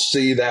don't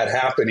see that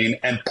happening.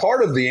 And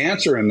part of the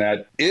answer in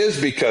that is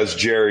because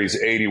Jerry's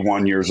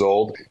 81 years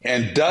old.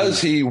 And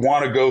does he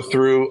want to go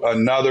through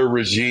another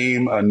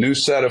regime, a new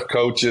set of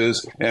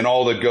coaches, and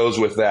all that goes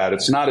with that?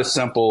 It's not as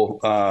simple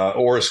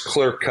or as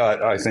clear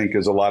cut, I think,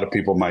 as a lot of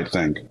people might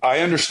think. I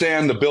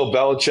understand the Bill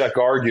Belichick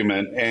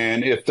argument.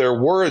 And if there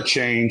were a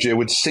change, it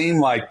would seem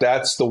like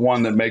that's the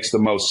one that makes the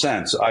most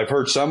sense. I've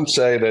heard some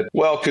say that,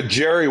 well, could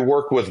Jerry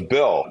work with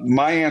Bill?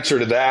 My answer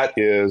to that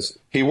is,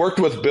 he worked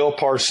with Bill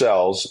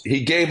Parcells.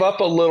 He gave up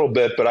a little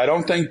bit, but I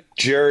don't think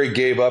Jerry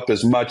gave up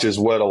as much as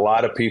what a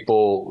lot of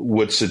people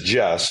would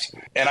suggest.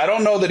 And I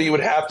don't know that he would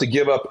have to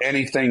give up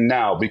anything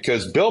now,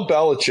 because Bill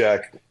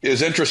Belichick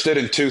is interested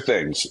in two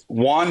things.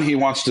 One, he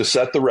wants to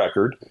set the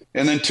record.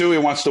 And then two, he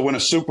wants to win a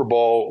Super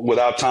Bowl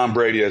without Tom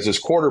Brady as his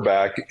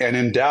quarterback. And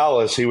in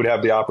Dallas, he would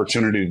have the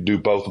opportunity to do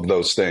both of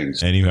those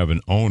things. And you have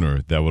an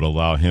owner that would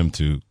allow him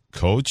to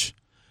coach,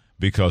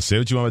 because say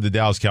what you want with the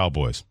Dallas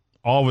Cowboys.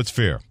 All of it's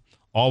fair.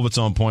 All of it's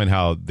on point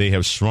how they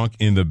have shrunk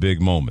in the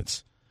big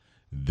moments.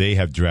 They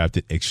have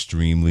drafted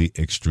extremely,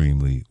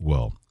 extremely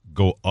well.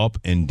 Go up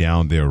and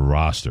down their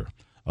roster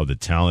of the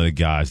talented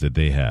guys that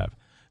they have.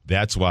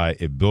 That's why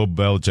if Bill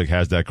Belichick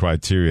has that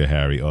criteria,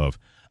 Harry, of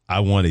I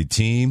want a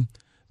team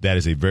that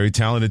is a very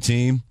talented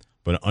team,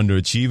 but an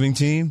underachieving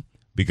team,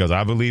 because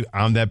I believe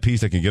I'm that piece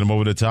that can get them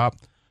over the top,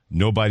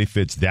 nobody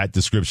fits that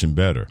description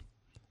better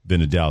than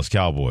the Dallas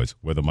Cowboys,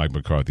 whether Mike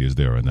McCarthy is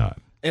there or not.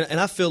 And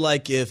I feel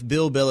like if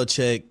Bill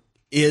Belichick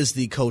is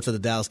the coach of the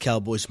Dallas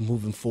Cowboys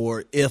moving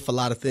forward, if a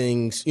lot of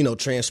things,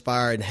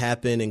 transpire and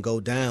happen and go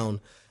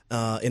down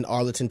in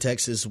Arlington,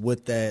 Texas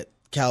with that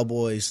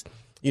Cowboys,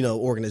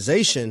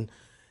 organization,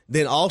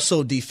 then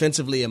also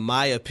defensively, in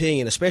my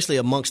opinion, especially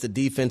amongst the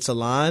defensive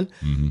line,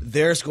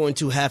 there's going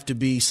to have to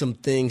be some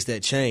things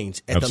that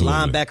change. At Absolutely.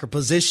 the linebacker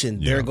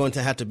position, there are going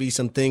to have to be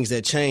some things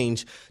that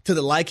change to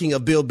the liking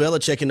of Bill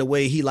Belichick and the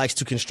way he likes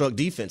to construct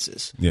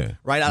defenses. Yeah.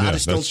 Right? I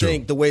just don't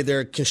think the way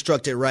they're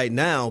constructed right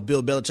now,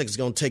 Bill Belichick is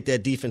going to take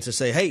that defense and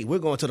say, hey, we're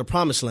going to the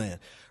promised land,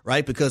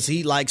 right? Because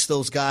he likes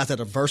those guys that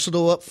are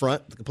versatile up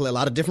front, that can play a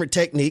lot of different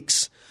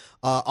techniques.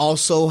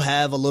 Also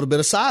have a little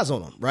bit of size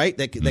on them, right?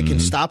 That can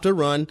stop the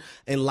run.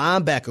 And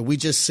linebacker, we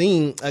just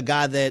seen a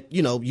guy that,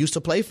 used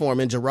to play for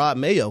him in Gerard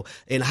Mayo,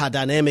 and how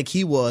dynamic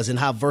he was and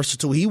how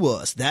versatile he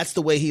was. That's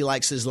the way he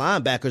likes his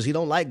linebackers. He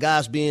don't like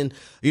guys being,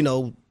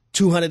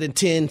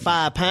 210,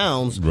 5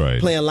 pounds,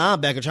 playing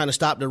linebacker, trying to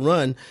stop the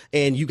run,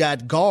 and you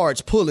got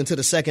guards pulling to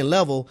the second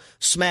level,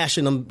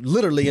 smashing them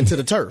literally into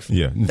the turf.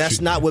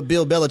 That's not what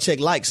Bill Belichick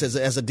likes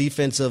as a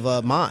defensive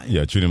mind.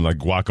 Yeah, treat him like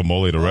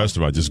guacamole at a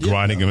restaurant, just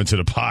grinding him into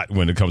the pot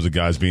when it comes to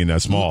guys being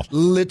that small.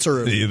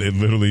 Literally. They're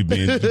literally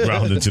being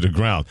ground into the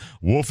ground.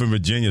 Wolf in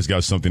Virginia's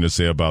got something to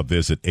say about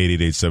this at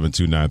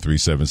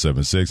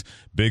 888-729-3776.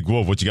 Big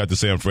Wolf, what you got to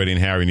say on Freddie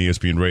and Harry and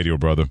ESPN Radio,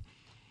 brother?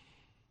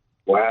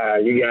 Wow,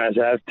 you guys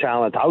have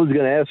talent. I was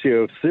going to ask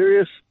you a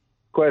serious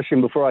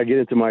question before I get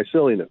into my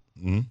silliness.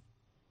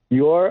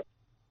 Your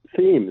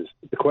themes,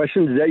 the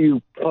questions that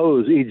you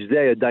pose each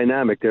day are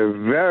dynamic. They're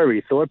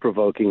very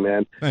thought-provoking,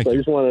 man. Thank you. I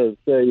just want to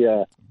say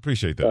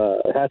appreciate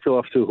that. Hats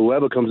off to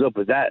whoever comes up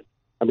with that.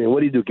 I mean,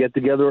 what do you do, get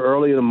together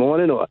early in the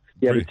morning, or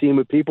you have a team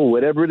of people,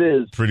 whatever it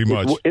is? Pretty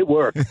much. It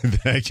works.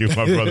 Thank you,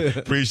 my brother.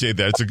 Appreciate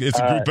that. It's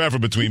a group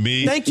effort between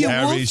me,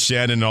 Harry,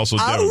 Shannon, and also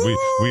Devin.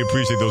 We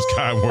appreciate those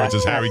kind words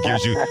as Harry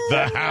gives you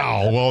the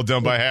how. Well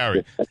done by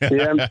Harry.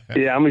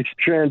 I'm a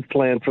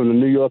transplant from the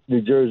New York, New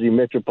Jersey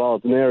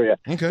metropolitan area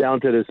down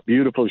to this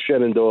beautiful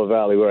Shenandoah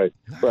Valley where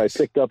I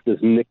picked up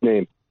this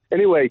nickname.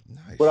 Anyway,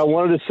 what I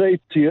wanted to say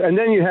to you, and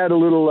then you had a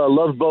little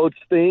love boats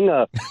thing,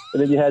 and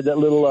then you had that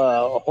little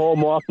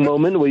Hallmark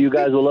moment where you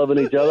guys were loving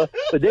each other,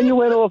 but then you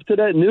went off to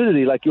that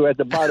nudity like you were at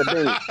the Bada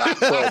Bing.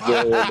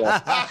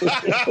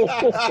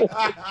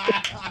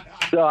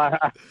 So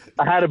I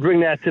had to bring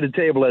that to the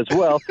table as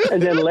well.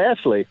 And then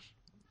lastly,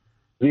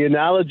 the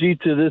analogy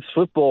to this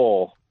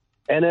football,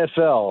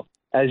 NFL,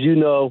 as you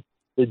know,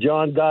 the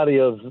John Gotti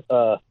of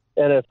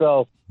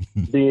NFL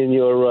being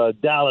your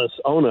Dallas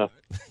owner,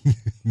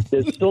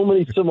 there's so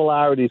many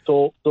similarities to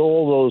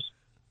all those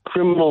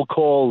criminal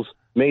calls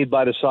made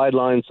by the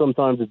sideline,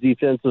 sometimes the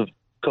defensive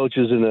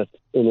coaches in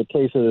the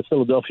case of the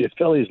Philadelphia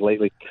Phillies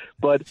lately.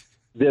 But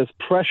there's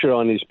pressure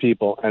on these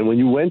people. And when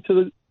you went to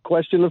the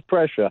question of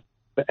pressure,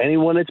 for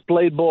anyone that's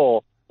played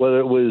ball, whether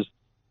it was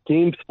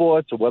team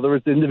sports or whether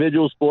it's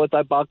individual sports,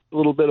 I boxed a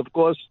little bit, of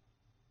course,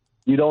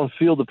 you don't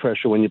feel the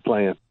pressure when you're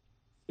playing.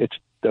 It's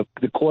the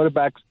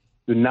quarterbacks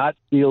do not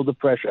feel the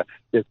pressure.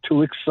 They're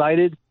too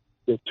excited.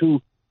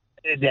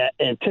 They're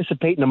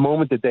anticipating the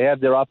moment that they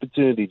have their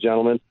opportunity,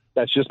 gentlemen.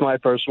 That's just my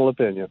personal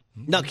opinion.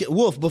 Now,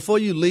 Wolf, before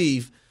you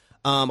leave,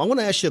 I want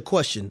to ask you a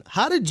question.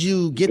 How did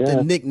you get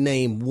the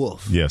nickname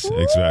Wolf? Yes,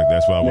 exactly.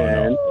 That's what I want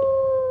to know.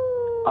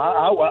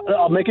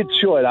 I'll make it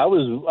short. I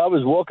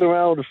was walking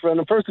around with a friend.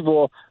 And first of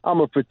all,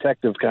 I'm a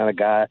protective kind of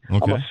guy. Okay.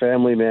 I'm a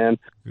family man.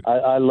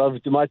 I love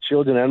my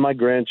children and my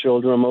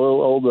grandchildren. I'm a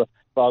little older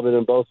probably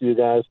than both of you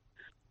guys.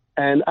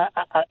 And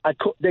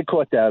they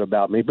caught that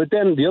about me. But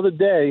then the other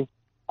day,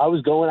 I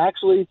was going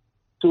actually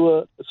to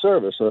a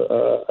service.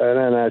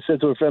 And I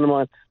said to a friend of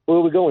mine, where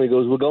are we going? He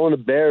goes, we're going to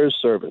Bears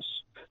service.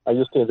 I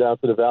just came down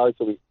to the Valley,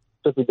 so he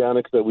took me down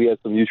there because we had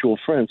some mutual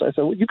friends. I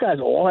said, well, you guys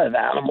all have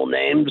animal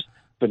names.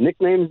 For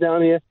nicknames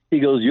down here, he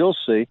goes, you'll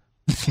see.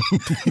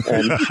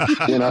 And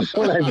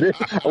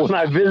when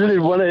I visited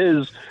one of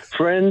his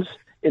friends,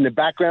 in the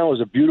background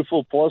was a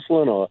beautiful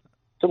porcelain or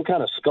some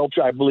kind of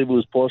sculpture. I believe it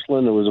was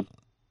porcelain. There was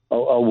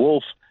a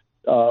wolf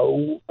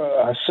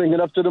singing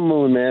up to the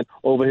moon, man,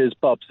 over his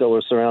pups that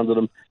were surrounding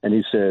him. And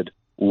he said,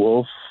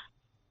 Wolf,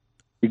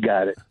 you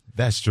got it.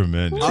 That's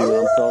tremendous. See what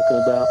I'm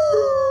talking about?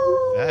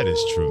 That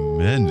is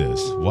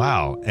tremendous.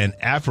 Wow. And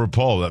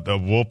apropos, the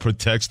wolf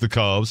protects the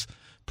cubs.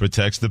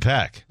 Protects the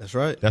pack. That's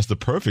right. That's the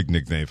perfect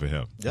nickname for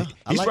him. Yeah,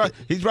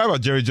 he's right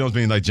about Jerry Jones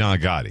being like John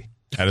Gotti.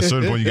 At a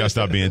certain point, you got to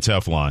stop being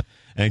Teflon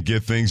and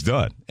get things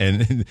done.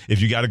 And if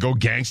you got to go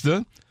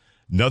gangster,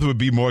 nothing would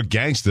be more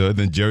gangster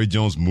than Jerry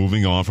Jones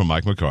moving on from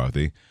Mike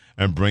McCarthy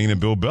and bringing in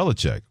Bill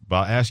Belichick. But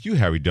I'll ask you,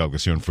 Harry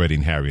Douglas, here on Freddie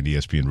and Harry and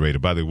ESPN Radio.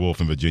 By the way, Wolf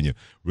in Virginia,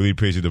 really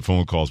appreciate the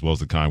phone calls as well as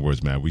the kind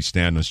words, man. We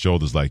stand on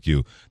shoulders like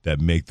you that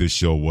make this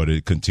show what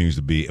it continues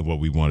to be and what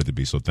we want it to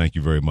be. So thank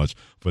you very much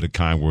for the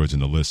kind words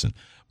and the listen.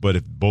 But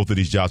if both of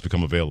these jobs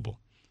become available,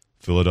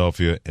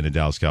 Philadelphia and the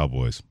Dallas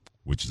Cowboys,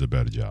 which is a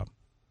better job?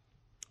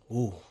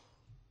 Ooh.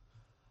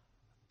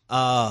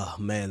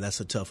 Man, that's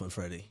a tough one,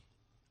 Freddie.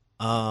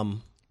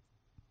 Jeez.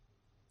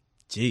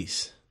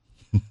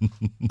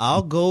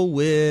 I'll go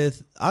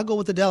with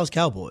the Dallas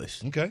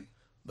Cowboys. Okay.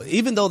 But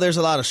even though there's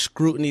a lot of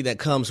scrutiny that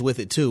comes with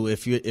it too,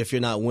 if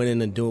you're not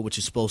winning and doing what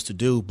you're supposed to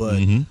do,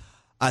 but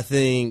I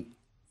think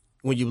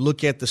when you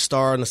look at the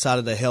star on the side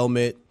of the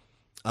helmet,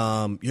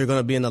 you're going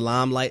to be in the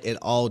limelight at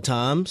all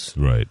times.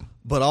 Right.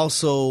 But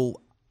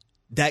also,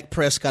 Dak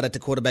Prescott at the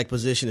quarterback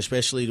position,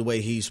 especially the way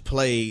he's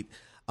played,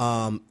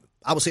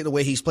 I would say the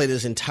way he's played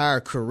his entire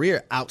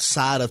career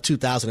outside of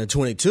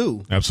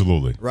 2022.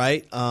 Absolutely.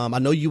 Right? I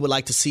know you would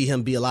like to see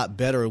him be a lot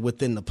better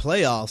within the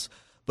playoffs,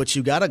 but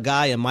you got a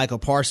guy in Michael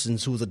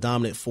Parsons who's a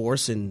dominant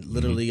force and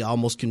literally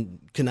almost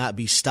cannot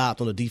be stopped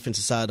on the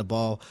defensive side of the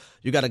ball.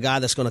 You got a guy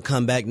that's going to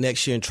come back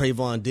next year in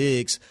Trayvon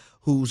Diggs,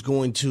 who's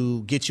going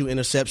to get you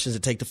interceptions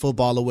and take the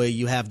football away.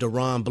 You have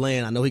DaRon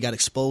Bland. I know he got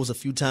exposed a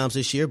few times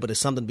this year, but it's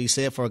something to be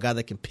said for a guy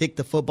that can pick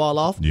the football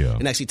off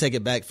and actually take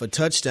it back for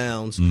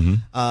touchdowns.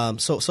 And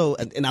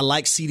I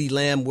like CeeDee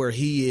Lamb where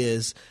he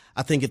is.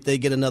 I think if they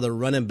get another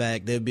running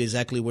back, they'd be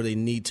exactly where they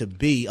need to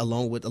be,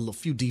 along with a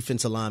few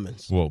defensive linemen.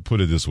 Well,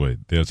 put it this way.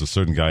 There's a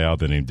certain guy out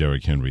there named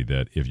Derrick Henry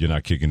that if you're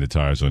not kicking the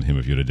tires on him,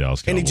 if you're the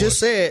Dallas Cowboys.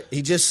 And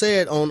he just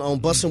said on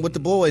Bussin' with the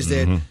Boys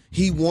that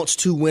he wants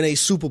to win a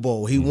Super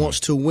Bowl. He wants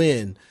to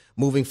win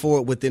moving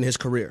forward within his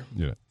career.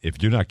 Yeah.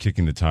 If you're not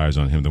kicking the tires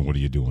on him, then what are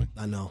you doing?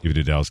 I know. If you're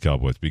the Dallas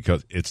Cowboys,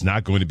 because it's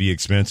not going to be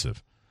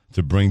expensive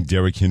to bring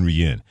Derrick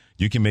Henry in.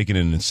 You can make it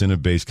an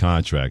incentive-based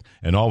contract,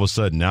 and all of a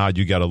sudden now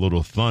you got a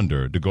little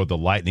thunder to go the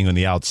lightning on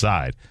the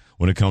outside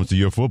when it comes to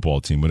your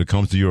football team, when it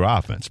comes to your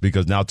offense,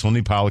 because now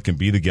Tony Pollard can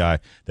be the guy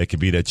that can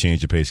be that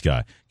change-of-pace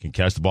guy, can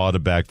catch the ball out of the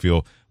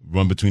backfield,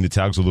 run between the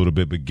tackles a little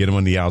bit, but get him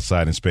on the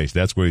outside in space.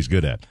 That's where he's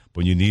good at.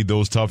 But when you need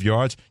those tough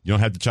yards, you don't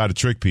have to try to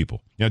trick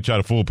people. You don't have to try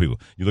to fool people.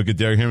 You look at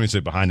Derrick Henry and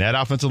say, behind that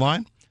offensive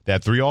line,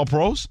 that 3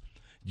 All-Pros,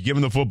 you give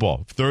him the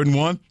football. 3rd and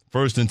 1,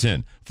 1st and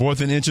 10.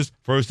 4th and inches,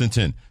 1st and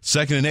 10.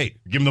 2nd and 8,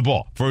 give him the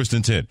ball. 1st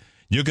and 10.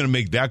 You're going to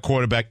make that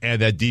quarterback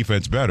and that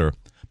defense better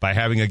by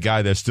having a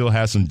guy that still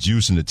has some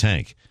juice in the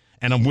tank.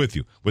 And I'm with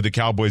you, with the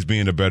Cowboys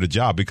being a better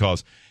job,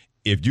 because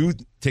if you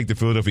take the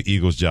Philadelphia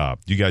Eagles job,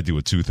 you got to deal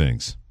with 2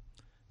 things.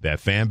 That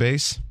fan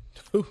base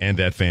and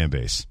that fan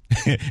base.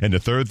 And the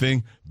third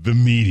thing, the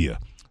media.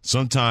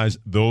 Sometimes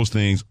those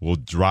things will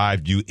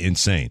drive you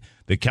insane.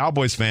 The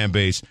Cowboys fan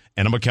base,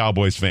 and I'm a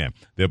Cowboys fan,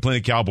 there are plenty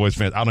of Cowboys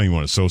fans I don't even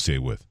want to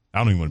associate with. I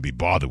don't even want to be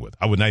bothered with.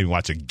 I would not even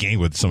watch a game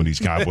with some of these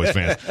Cowboys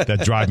fans that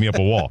drive me up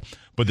a wall.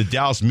 But the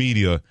Dallas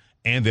media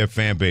and their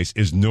fan base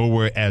is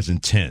nowhere as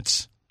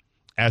intense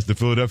as the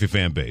Philadelphia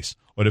fan base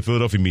or the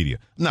Philadelphia media.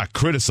 I'm not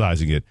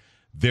criticizing it.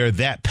 They're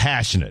that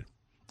passionate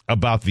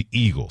about the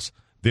Eagles.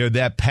 They're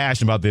that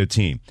passionate about their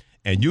team.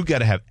 And you got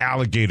to have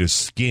alligator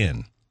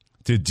skin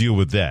to deal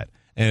with that.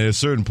 And at a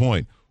certain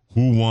point,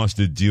 who wants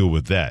to deal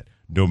with that?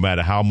 No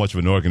matter how much of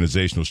an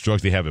organizational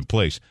structure they have in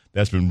place,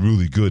 that's been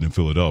really good in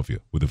Philadelphia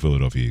with the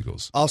Philadelphia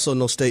Eagles. Also,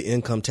 no state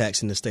income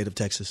tax in the state of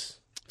Texas.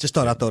 Just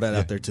thought I'd throw that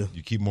out there, too.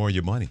 You keep more of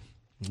your money.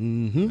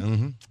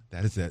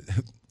 That is that.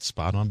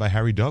 Spot on by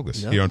Harry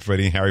Douglas. Here on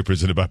Freddie and Harry,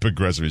 presented by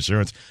Progressive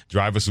Insurance.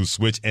 Drivers who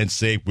switch and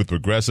save with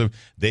Progressive,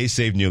 they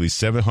save nearly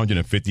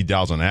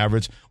 $750 on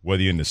average,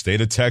 whether you're in the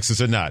state of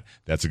Texas or not.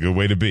 That's a good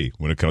way to be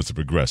when it comes to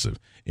Progressive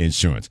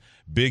Insurance.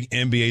 Big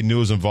NBA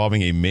news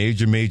involving a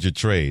major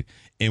trade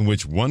in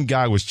which one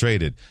guy was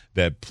traded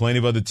that plenty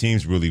of other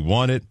teams really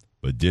wanted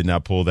but did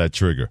not pull that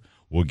trigger.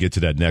 We'll get to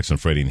that next on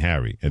Freddie and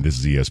Harry, and this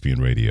is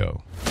ESPN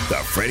Radio. The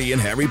Freddie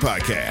and Harry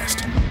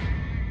Podcast.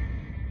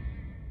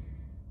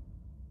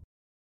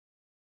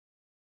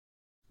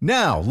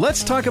 Now,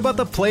 let's talk about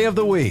the play of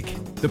the week.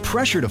 The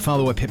pressure to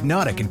follow up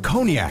Hypnotic and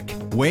Cognac,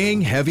 weighing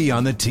heavy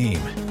on the team.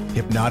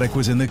 Hypnotic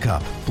was in the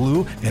cup,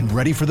 blue, and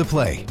ready for the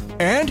play.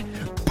 And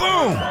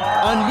boom!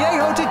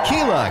 Añejo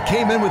Tequila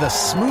came in with a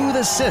smooth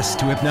assist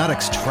to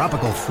Hypnotic's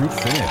tropical fruit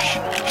finish.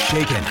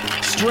 Shaken,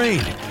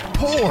 strained,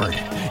 poured.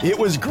 It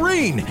was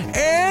green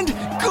and good!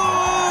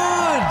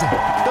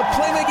 The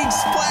playmaking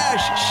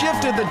splash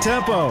shifted the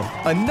tempo.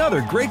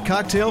 Another great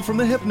cocktail from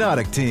the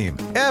Hypnotic team.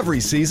 Every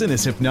season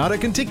is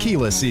Hypnotic and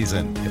Tequila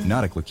season.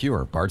 Hypnotic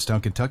Liqueur,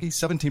 Bardstown, Kentucky,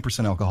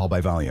 17% alcohol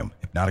by volume.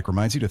 Hypnotic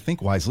reminds you to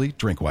think wisely,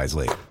 drink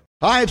wisely.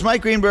 Hi, it's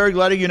Mike Greenberg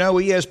letting you know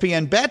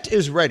ESPN Bet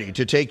is ready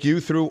to take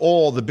you through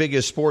all the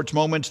biggest sports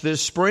moments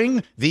this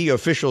spring. The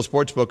official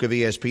sportsbook of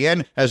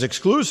ESPN has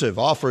exclusive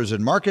offers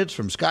and markets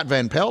from Scott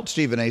Van Pelt,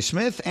 Stephen A.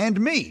 Smith,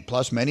 and me,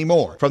 plus many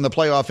more. From the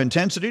playoff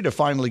intensity to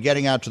finally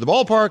getting out to the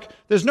ballpark,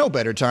 there's no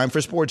better time for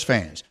sports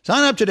fans.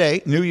 Sign up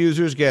today. New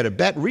users get a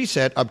bet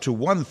reset up to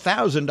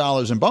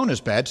 $1,000 in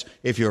bonus bets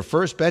if your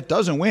first bet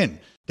doesn't win.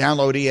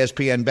 Download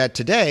ESPN Bet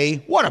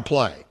today. What a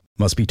play.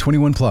 Must be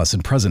 21 plus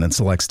and present in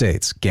select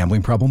states.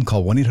 Gambling problem?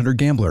 Call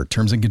 1-800-GAMBLER.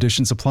 Terms and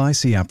conditions apply.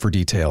 See app for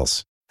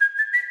details.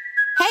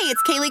 Hey,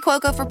 it's Kaylee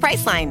Cuoco for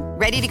Priceline.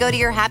 Ready to go to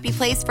your happy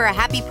place for a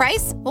happy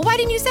price? Well, why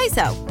didn't you say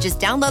so? Just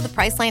download the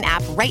Priceline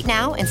app right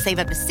now and save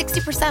up to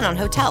 60% on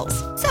hotels.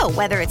 So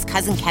whether it's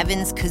Cousin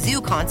Kevin's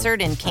Kazoo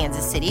Concert in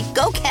Kansas City,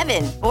 go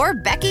Kevin, or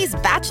Becky's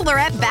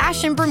Bachelorette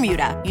Bash in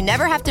Bermuda, you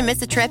never have to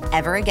miss a trip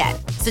ever again.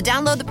 So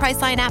download the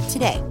Priceline app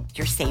today.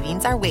 Your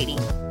savings are waiting.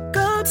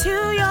 Go to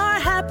your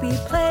happy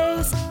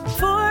place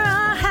for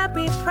a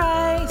happy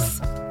price.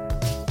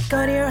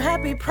 Go to your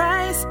happy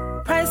price,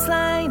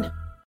 Priceline.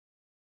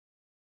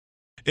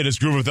 It is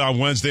Groove Without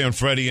Wednesday on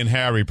Freddie and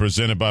Harry,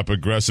 presented by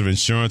Progressive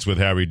Insurance with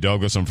Harry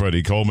Douglas. I'm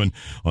Freddie Coleman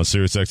on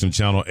SiriusXM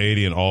Channel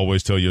 80, and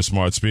always tell your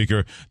smart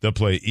speaker to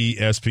play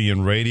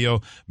ESPN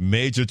Radio.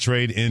 Major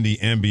trade in the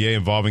NBA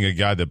involving a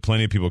guy that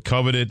plenty of people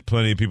coveted,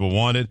 plenty of people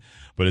wanted.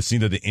 But it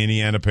seemed that the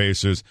Indiana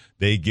Pacers,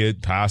 they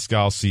get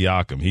Pascal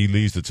Siakam. He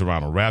leaves the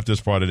Toronto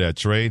Raptors, part of that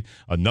trade.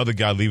 Another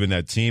guy leaving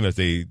that team as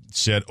they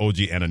shed OG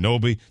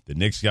Anunoby. The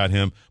Knicks got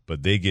him,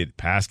 but they get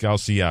Pascal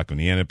Siakam, the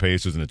Indiana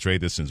Pacers, in a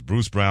trade that sends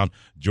Bruce Brown,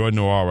 Jordan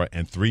Nwora,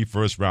 and 3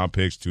 first-round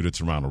picks to the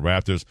Toronto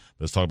Raptors.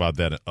 Let's talk about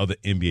that and other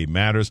NBA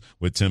matters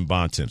with Tim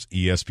Bontemps.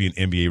 ESPN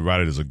NBA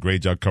writer does a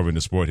great job covering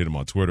the sport. Hit him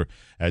on Twitter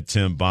at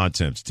Tim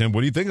Bontemps. Tim,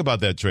 what do you think about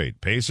that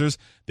trade? Pacers,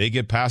 they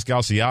get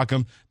Pascal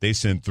Siakam. They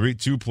send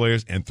 2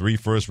 players and 3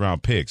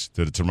 first-round picks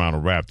to the Toronto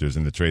Raptors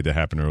in the trade that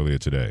happened earlier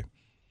today.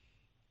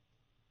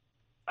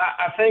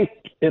 I think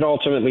it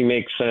ultimately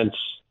makes sense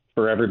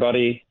for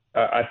everybody.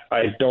 I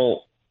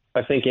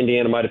think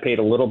Indiana might have paid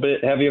a little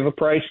bit heavy of a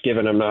price,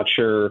 given I'm not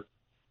sure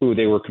who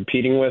they were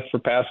competing with for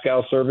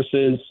Pascal's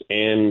services,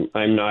 and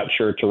I'm not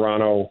sure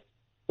Toronto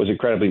was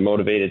incredibly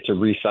motivated to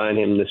re-sign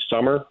him this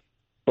summer.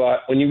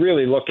 But when you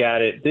really look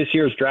at it, this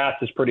year's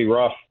draft is pretty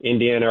rough.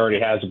 Indiana already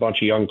has a bunch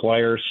of young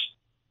players.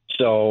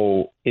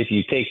 So if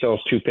you take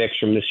those 2 picks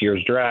from this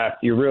year's draft,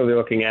 you're really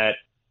looking at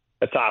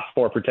a top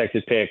 4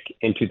 protected pick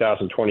in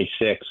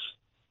 2026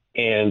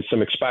 and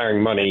some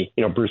expiring money.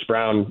 You know, Bruce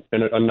Brown,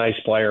 a nice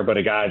player, but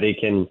a guy they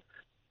can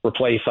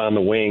replace on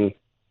the wing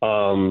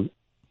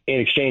in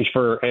exchange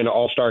for an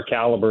all-star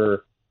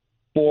caliber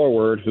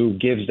forward who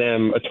gives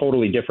them a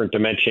totally different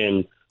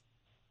dimension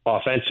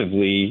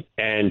offensively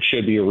and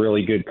should be a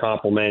really good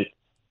complement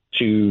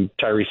to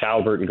Tyrese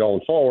Haliburton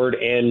going forward.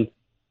 And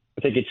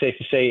I think it's safe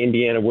to say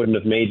Indiana wouldn't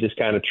have made this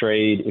kind of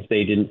trade if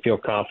they didn't feel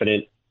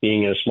confident,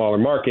 being in a smaller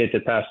market,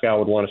 that Pascal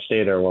would want to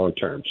stay there long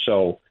term.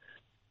 So,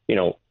 you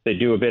know, they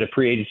do a bit of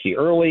free agency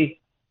early,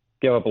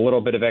 give up a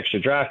little bit of extra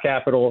draft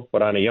capital,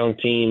 but on a young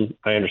team,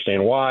 I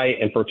understand why.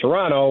 And for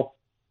Toronto,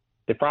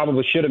 they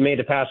probably should have made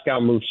the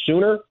Pascal move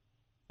sooner,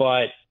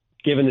 but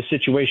given the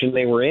situation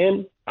they were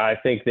in, I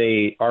think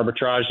they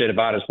arbitraged it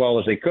about as well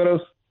as they could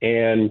have.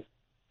 And,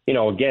 you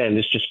know, again,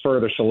 this just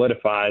further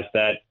solidifies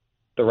that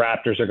the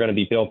Raptors are going to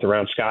be built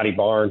around Scotty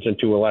Barnes and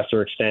to a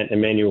lesser extent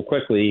Emmanuel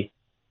Quickley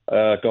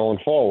going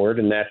forward,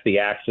 and that's the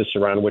axis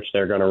around which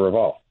they're going to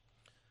revolve.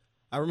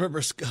 I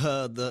remember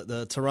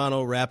the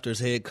Toronto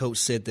Raptors head coach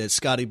said that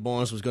Scotty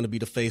Barnes was going to be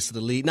the face of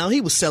the league. Now,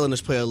 he was selling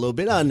this player a little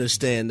bit. I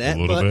understand that.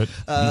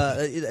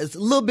 It's a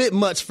little bit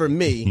much for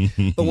me.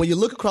 But when you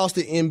look across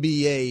the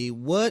NBA,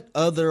 what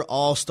other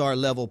all-star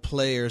level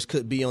players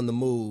could be on the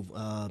move?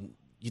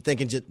 You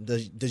thinking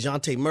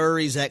DeJounte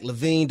Murray, Zach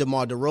LaVine,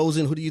 DeMar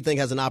DeRozan? Who do you think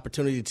has an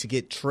opportunity to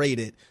get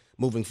traded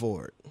moving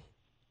forward?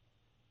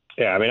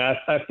 Yeah, I mean,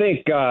 I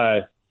think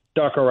Darko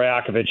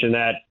Rajakovic in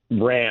that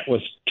rant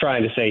was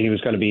trying to say he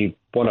was going to be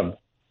one of,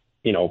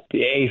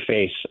 a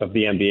face of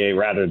the NBA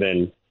rather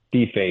than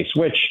the face,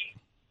 which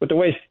with the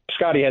way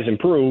Scotty has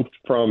improved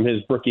from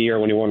his rookie year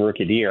when he won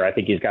Rookie of the Year, I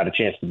think he's got a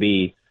chance to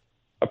be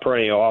a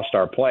perennial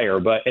all-star player.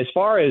 But as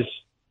far as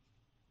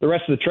the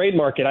rest of the trade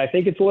market, I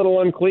think it's a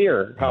little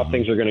unclear how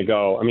things are going to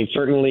go. I mean,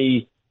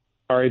 certainly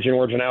our agent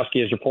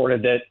Wojnarowski has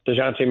reported that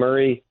DeJounte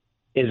Murray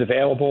is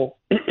available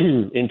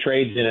in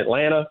trades in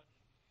Atlanta.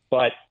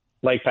 But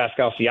like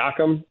Pascal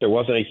Siakam, there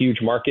wasn't a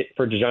huge market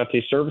for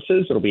DeJounte's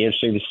services. It'll be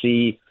interesting to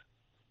see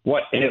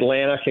what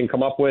Atlanta can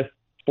come up with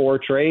for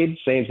trade.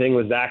 Same thing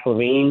with Zach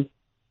LaVine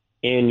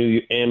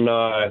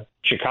in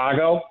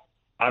Chicago.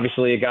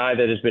 Obviously a guy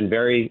that has been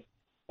very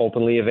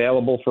openly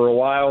available for a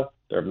while.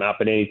 There have not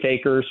been any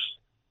takers.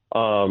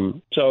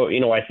 So,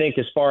 I think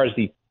as far as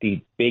the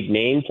big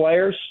name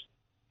players,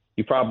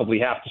 you probably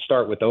have to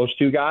start with those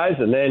two guys.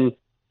 And then,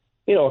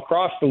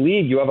 across the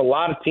league, you have a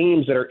lot of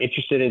teams that are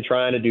interested in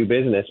trying to do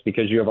business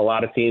because you have a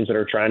lot of teams that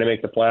are trying to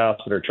make the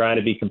playoffs, that are trying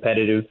to be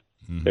competitive.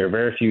 Mm-hmm. There are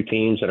very few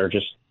teams that are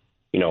just,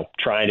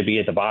 trying to be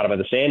at the bottom of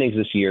the standings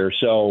this year.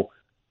 So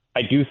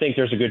I do think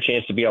there's a good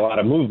chance to be a lot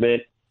of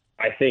movement.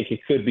 I think it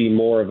could be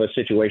more of a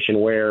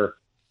situation where,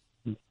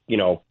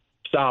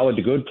 solid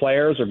to good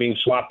players are being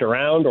swapped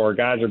around or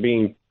guys are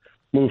being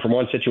moved from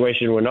one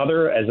situation to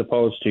another, as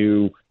opposed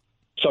to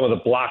some of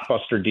the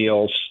blockbuster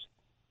deals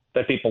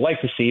that people like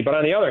to see. But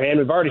on the other hand,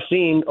 we've already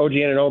seen OG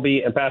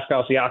Anunoby and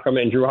Pascal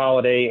Siakam and Drew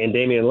Holiday and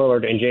Damian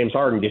Lillard and James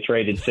Harden get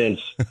traded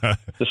since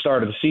the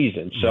start of the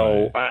season.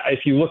 So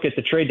if you look at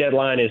the trade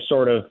deadline as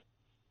sort of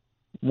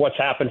what's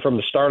happened from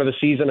the start of the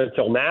season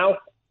until now,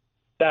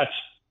 that's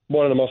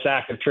one of the most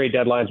active trade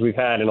deadlines we've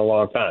had in a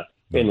long time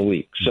in the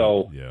league.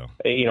 So,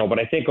 but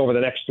I think over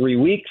the next 3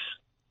 weeks,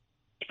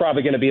 it's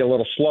probably going to be a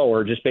little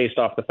slower just based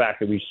off the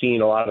fact that we've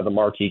seen a lot of the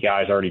marquee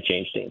guys already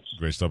change teams.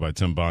 Great stuff by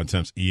Tim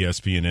Bontemps,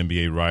 ESPN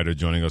NBA writer,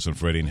 joining us on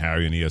Freddie and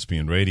Harry on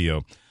ESPN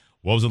Radio.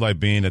 What was it like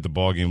being at the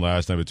ballgame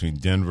last night between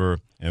Denver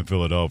and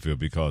Philadelphia?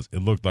 Because it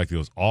looked like it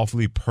was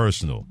awfully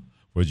personal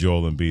for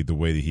Joel Embiid, the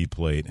way that he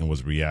played and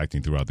was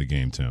reacting throughout the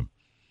game, Tim.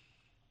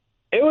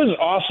 It was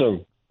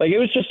awesome. It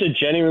was just a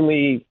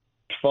genuinely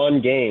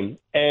fun game.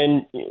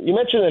 And you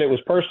mentioned that it was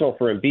personal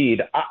for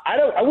Embiid.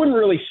 I wouldn't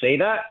really say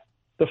that.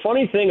 The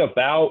funny thing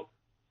about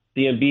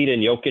the Embiid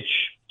and Jokic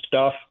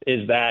stuff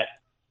is that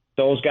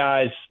those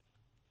guys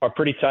are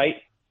pretty tight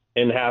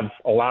and have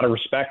a lot of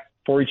respect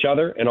for each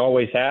other and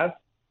always have.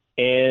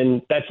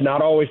 And that's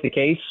not always the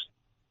case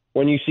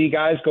when you see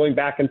guys going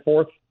back and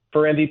forth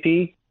for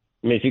MVP.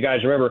 I mean, if you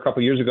guys remember a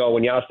couple years ago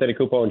when Giannis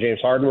Antetokounmpo and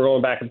James Harden were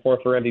going back and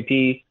forth for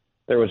MVP,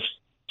 there was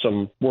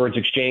some words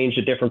exchanged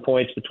at different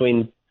points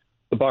between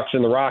the Bucks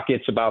and the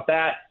Rockets about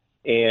that.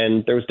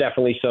 And there was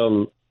definitely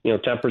some,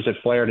 tempers that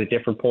flared at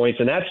different points.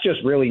 And that's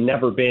just really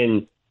never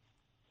been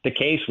the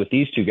case with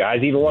these two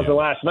guys. Even wasn't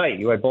last night.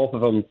 You had both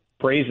of them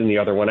praising the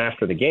other one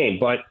after the game.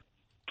 But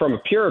from a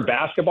pure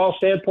basketball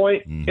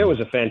standpoint, it was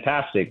a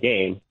fantastic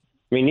game.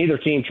 I mean, neither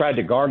team tried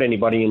to guard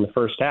anybody in the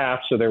first half,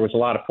 so there was a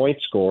lot of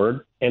points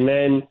scored. And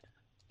then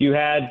you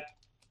had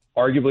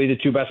arguably the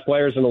two best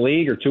players in the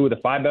league, or two of the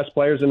five best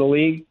players in the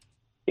league,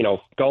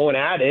 going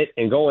at it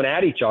and going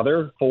at each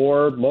other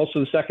for most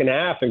of the second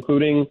half,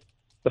 including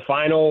the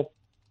final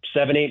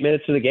 7-8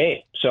 minutes of the game.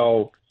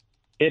 So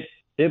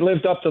it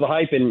lived up to the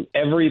hype in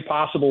every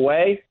possible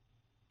way.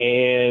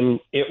 And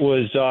it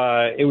was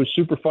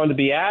super fun to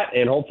be at.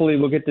 And hopefully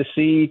we'll get to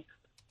see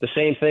the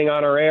same thing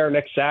on our air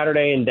next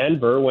Saturday in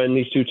Denver when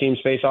these two teams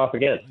face off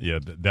again. Yeah,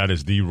 that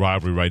is the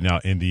rivalry right now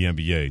in the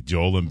NBA.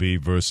 Joel Embiid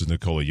versus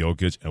Nikola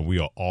Jokic, and we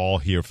are all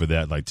here for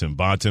that, like Tim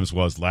Bontemps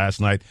was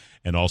last night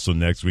and also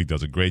next week.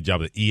 Does a great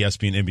job. The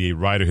ESPN NBA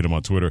writer, hit him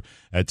on Twitter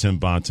at Tim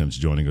Bontemps,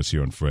 joining us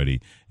here on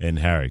Freddie and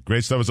Harry.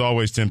 Great stuff as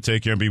always, Tim.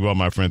 Take care and be well,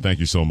 my friend. Thank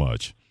you so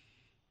much.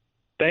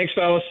 Thanks,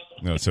 fellas.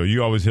 So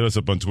you always hit us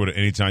up on Twitter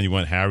anytime you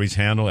want. Harry's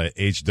handle at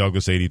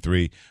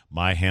HDouglas83,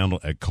 my handle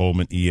at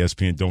Coleman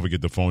ESPN. Don't forget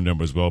the phone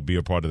number as well. Be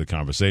a part of the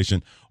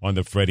conversation on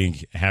the Freddie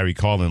and Harry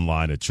call-in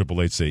line at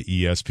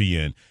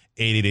 888-SAY-ESPN,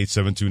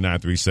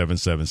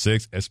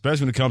 888-729-3776,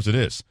 especially when it comes to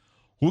this.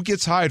 Who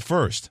gets hired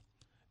first,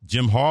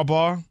 Jim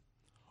Harbaugh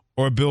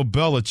or Bill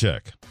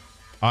Belichick?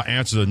 Our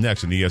answers are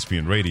next on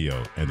ESPN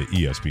Radio and the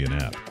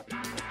ESPN app.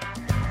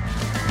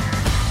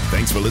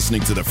 Thanks for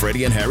listening to the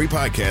Freddie and Harry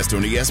podcast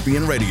on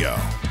ESPN Radio.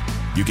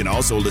 You can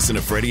also listen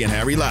to Freddie and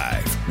Harry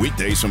live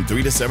weekdays from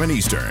 3 to 7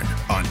 Eastern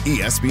on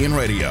ESPN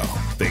Radio,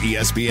 the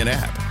ESPN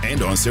app,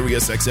 and on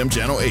SiriusXM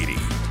Channel 80.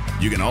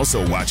 You can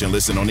also watch and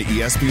listen on the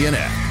ESPN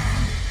app.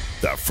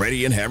 The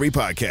Freddie and Harry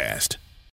podcast.